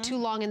doesn't come too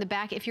long in the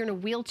back if you're in a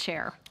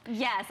wheelchair.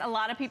 Yes, a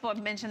lot of people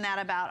have mentioned that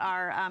about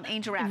our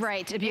angel wraps.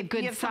 Right, it'd be a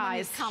good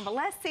size. Someone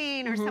who's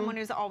convalescing or someone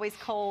who's always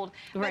cold.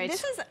 But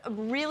this is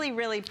really,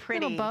 really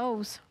pretty. Little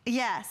bows.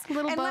 Yes.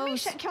 Little bows. Let me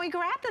can we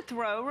grab the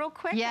throw real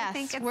quick? Yes, I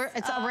think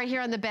it's right here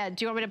on the bed.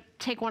 Do you want me to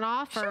take one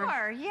off? Or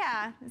sure,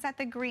 yeah. Is that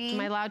the green? Am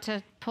I allowed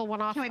to pull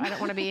one off? I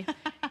don't want to be.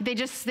 They were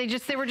just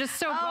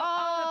so.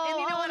 And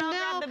you know what? I'll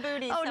grab the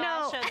booty, oh, so no.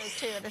 I'll show those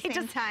two at the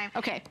same time.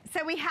 Okay.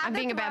 So we have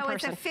being the throw. a bad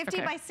person. It's a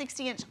 50 by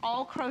 60 inch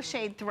all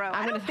crocheted throw.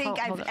 I don't think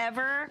hold I've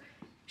ever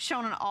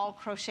shown an all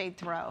crocheted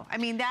throw. I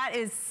mean, that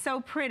is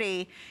so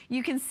pretty.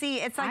 You can see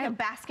it's like a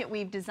basket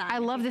weave design. I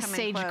love this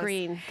sage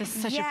green. This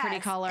is such a pretty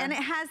color. And it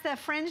has the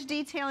fringe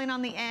detailing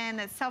on the end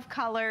that's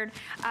self-colored,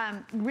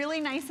 really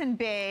nice and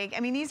big. I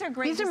mean, these are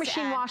great. These are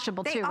machine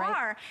washable too, right? They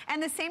are,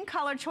 and the same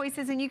color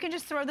choices, and you can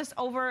just throw this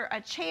over a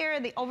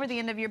chair, over the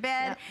end of your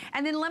bed. Yep.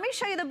 And then let me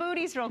show you the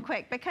booties real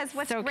quick, because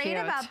what's great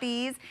about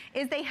these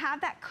is they have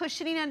that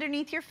cushioning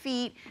underneath your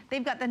feet.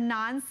 They've got the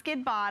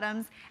non-skid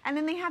bottoms, and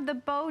then they have the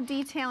bow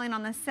detailing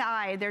on the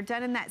side. They're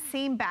done in that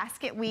same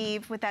basket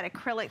weave with that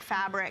acrylic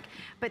fabric,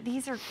 but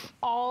these are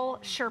all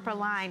Sherpa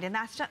lined, and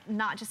that's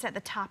not just at the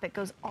top, it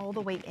goes all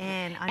the way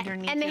in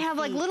underneath. And they have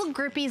like little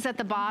grippies at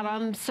the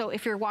bottom, so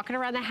if you're walking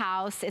around the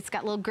house, it's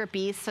got little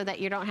grippies so that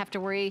you don't have to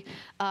worry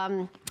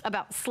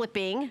about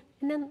slipping.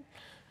 And then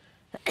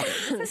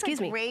this is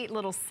a great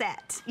little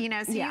set, you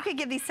know, so you could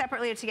give these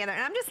separately or together.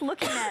 And I'm just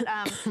looking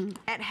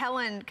at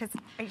Helen, because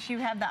you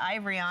have the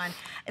ivory on.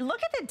 And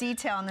look at the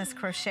detail on this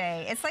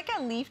crochet. It's like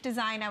a leaf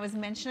design. I was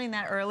mentioning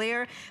that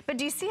earlier. But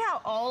do you see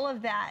how all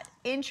of that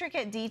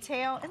intricate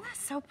detail, isn't that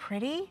so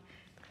pretty?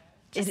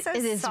 Just so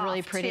it is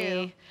really pretty.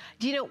 Too.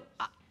 Do you know,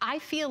 I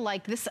feel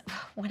like this,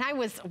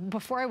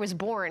 before I was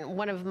born,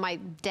 one of my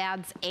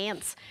dad's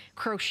aunts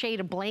crocheted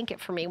a blanket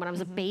for me when I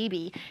was a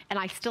baby, and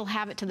I still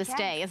have it to this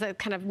day. It's a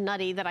kind of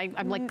nutty that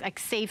I'm like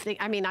safe thing.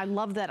 I mean, I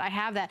love that I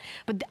have that.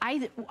 But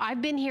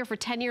I've been here for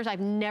 10 years.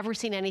 I've never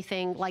seen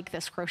anything like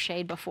this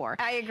crocheted before.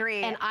 I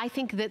agree. And I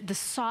think that the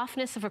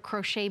softness of a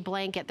crochet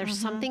blanket, there's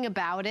something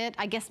about it.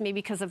 I guess maybe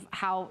because of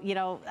how, you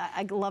know,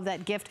 I love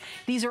that gift.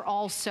 These are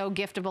all so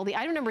giftable. The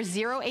item number is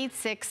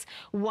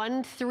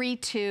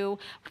 086132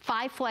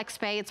 5 Flex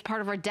Pay. It's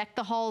part of our Deck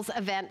the Halls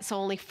event, so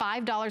only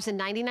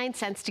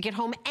 $5.99 to get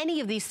home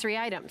any of these 3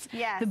 items.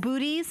 Yes. The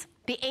booties,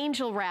 the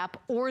angel wrap,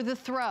 or the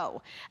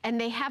throw. And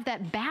they have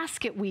that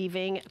basket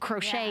weaving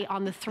crochet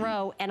on the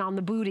throw and on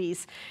the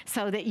booties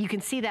so that you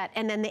can see that.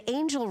 And then the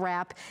angel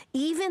wrap,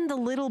 even the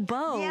little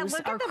bows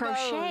are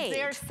crocheted.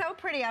 They're so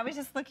pretty. I was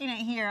just looking at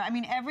here. I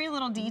mean, every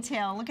little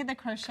detail. Look at the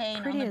crochet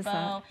on the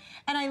bow.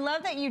 And I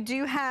love that you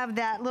do have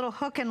that little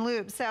hook and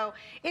loop. So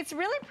it's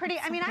really pretty.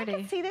 I mean, I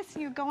can see this.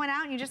 You're going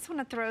out and you just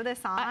want to throw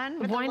this on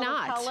with why a little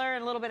not? color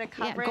and a little bit of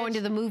coverage. Yeah, going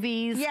to the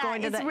movies. Yeah,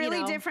 going to it's the,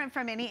 really different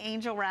from any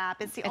angel wrap.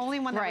 It's the only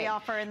one that we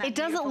offer in that. It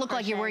doesn't look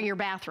like you're wearing your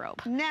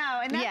bathrobe.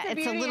 No, and that's the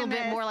it's a little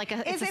bit more like a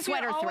sweater throw. If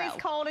you're always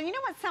cold, and you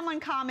know what someone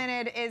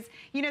commented is,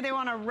 you know, they were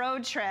on a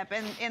road trip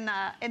in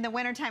the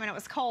wintertime and it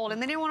was cold, and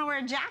they didn't want to wear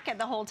a jacket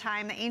the whole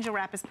time. The angel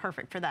wrap is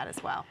perfect for that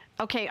as well.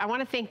 Okay, I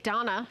want to thank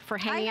Donna for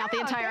hanging out the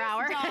entire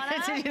hour to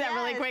do that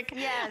really quick.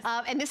 Yes.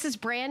 And this is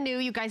brand new.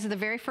 You guys are the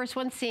very first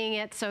ones seeing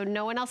it, so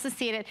no one else has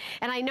seen it.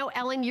 And I know,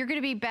 Ellen, you're going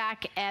to be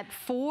back at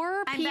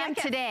 4 p.m.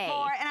 today. At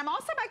 4, and I'm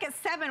also back at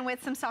 7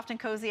 with some soft and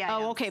cozy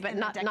items. Oh, okay, but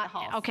not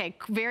okay.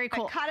 Very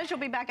cool. But Cottage will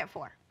be back at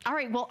 4. All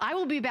right, well, I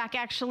will be back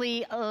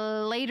actually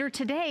later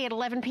today at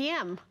 11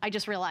 p.m. I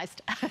just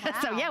realized. Wow.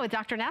 So yeah, with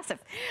Dr. Nassif.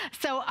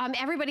 So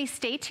everybody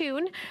stay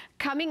tuned.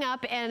 Coming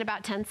up in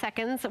about 10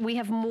 seconds, we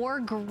have more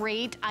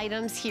great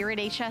items here at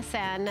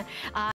HSN.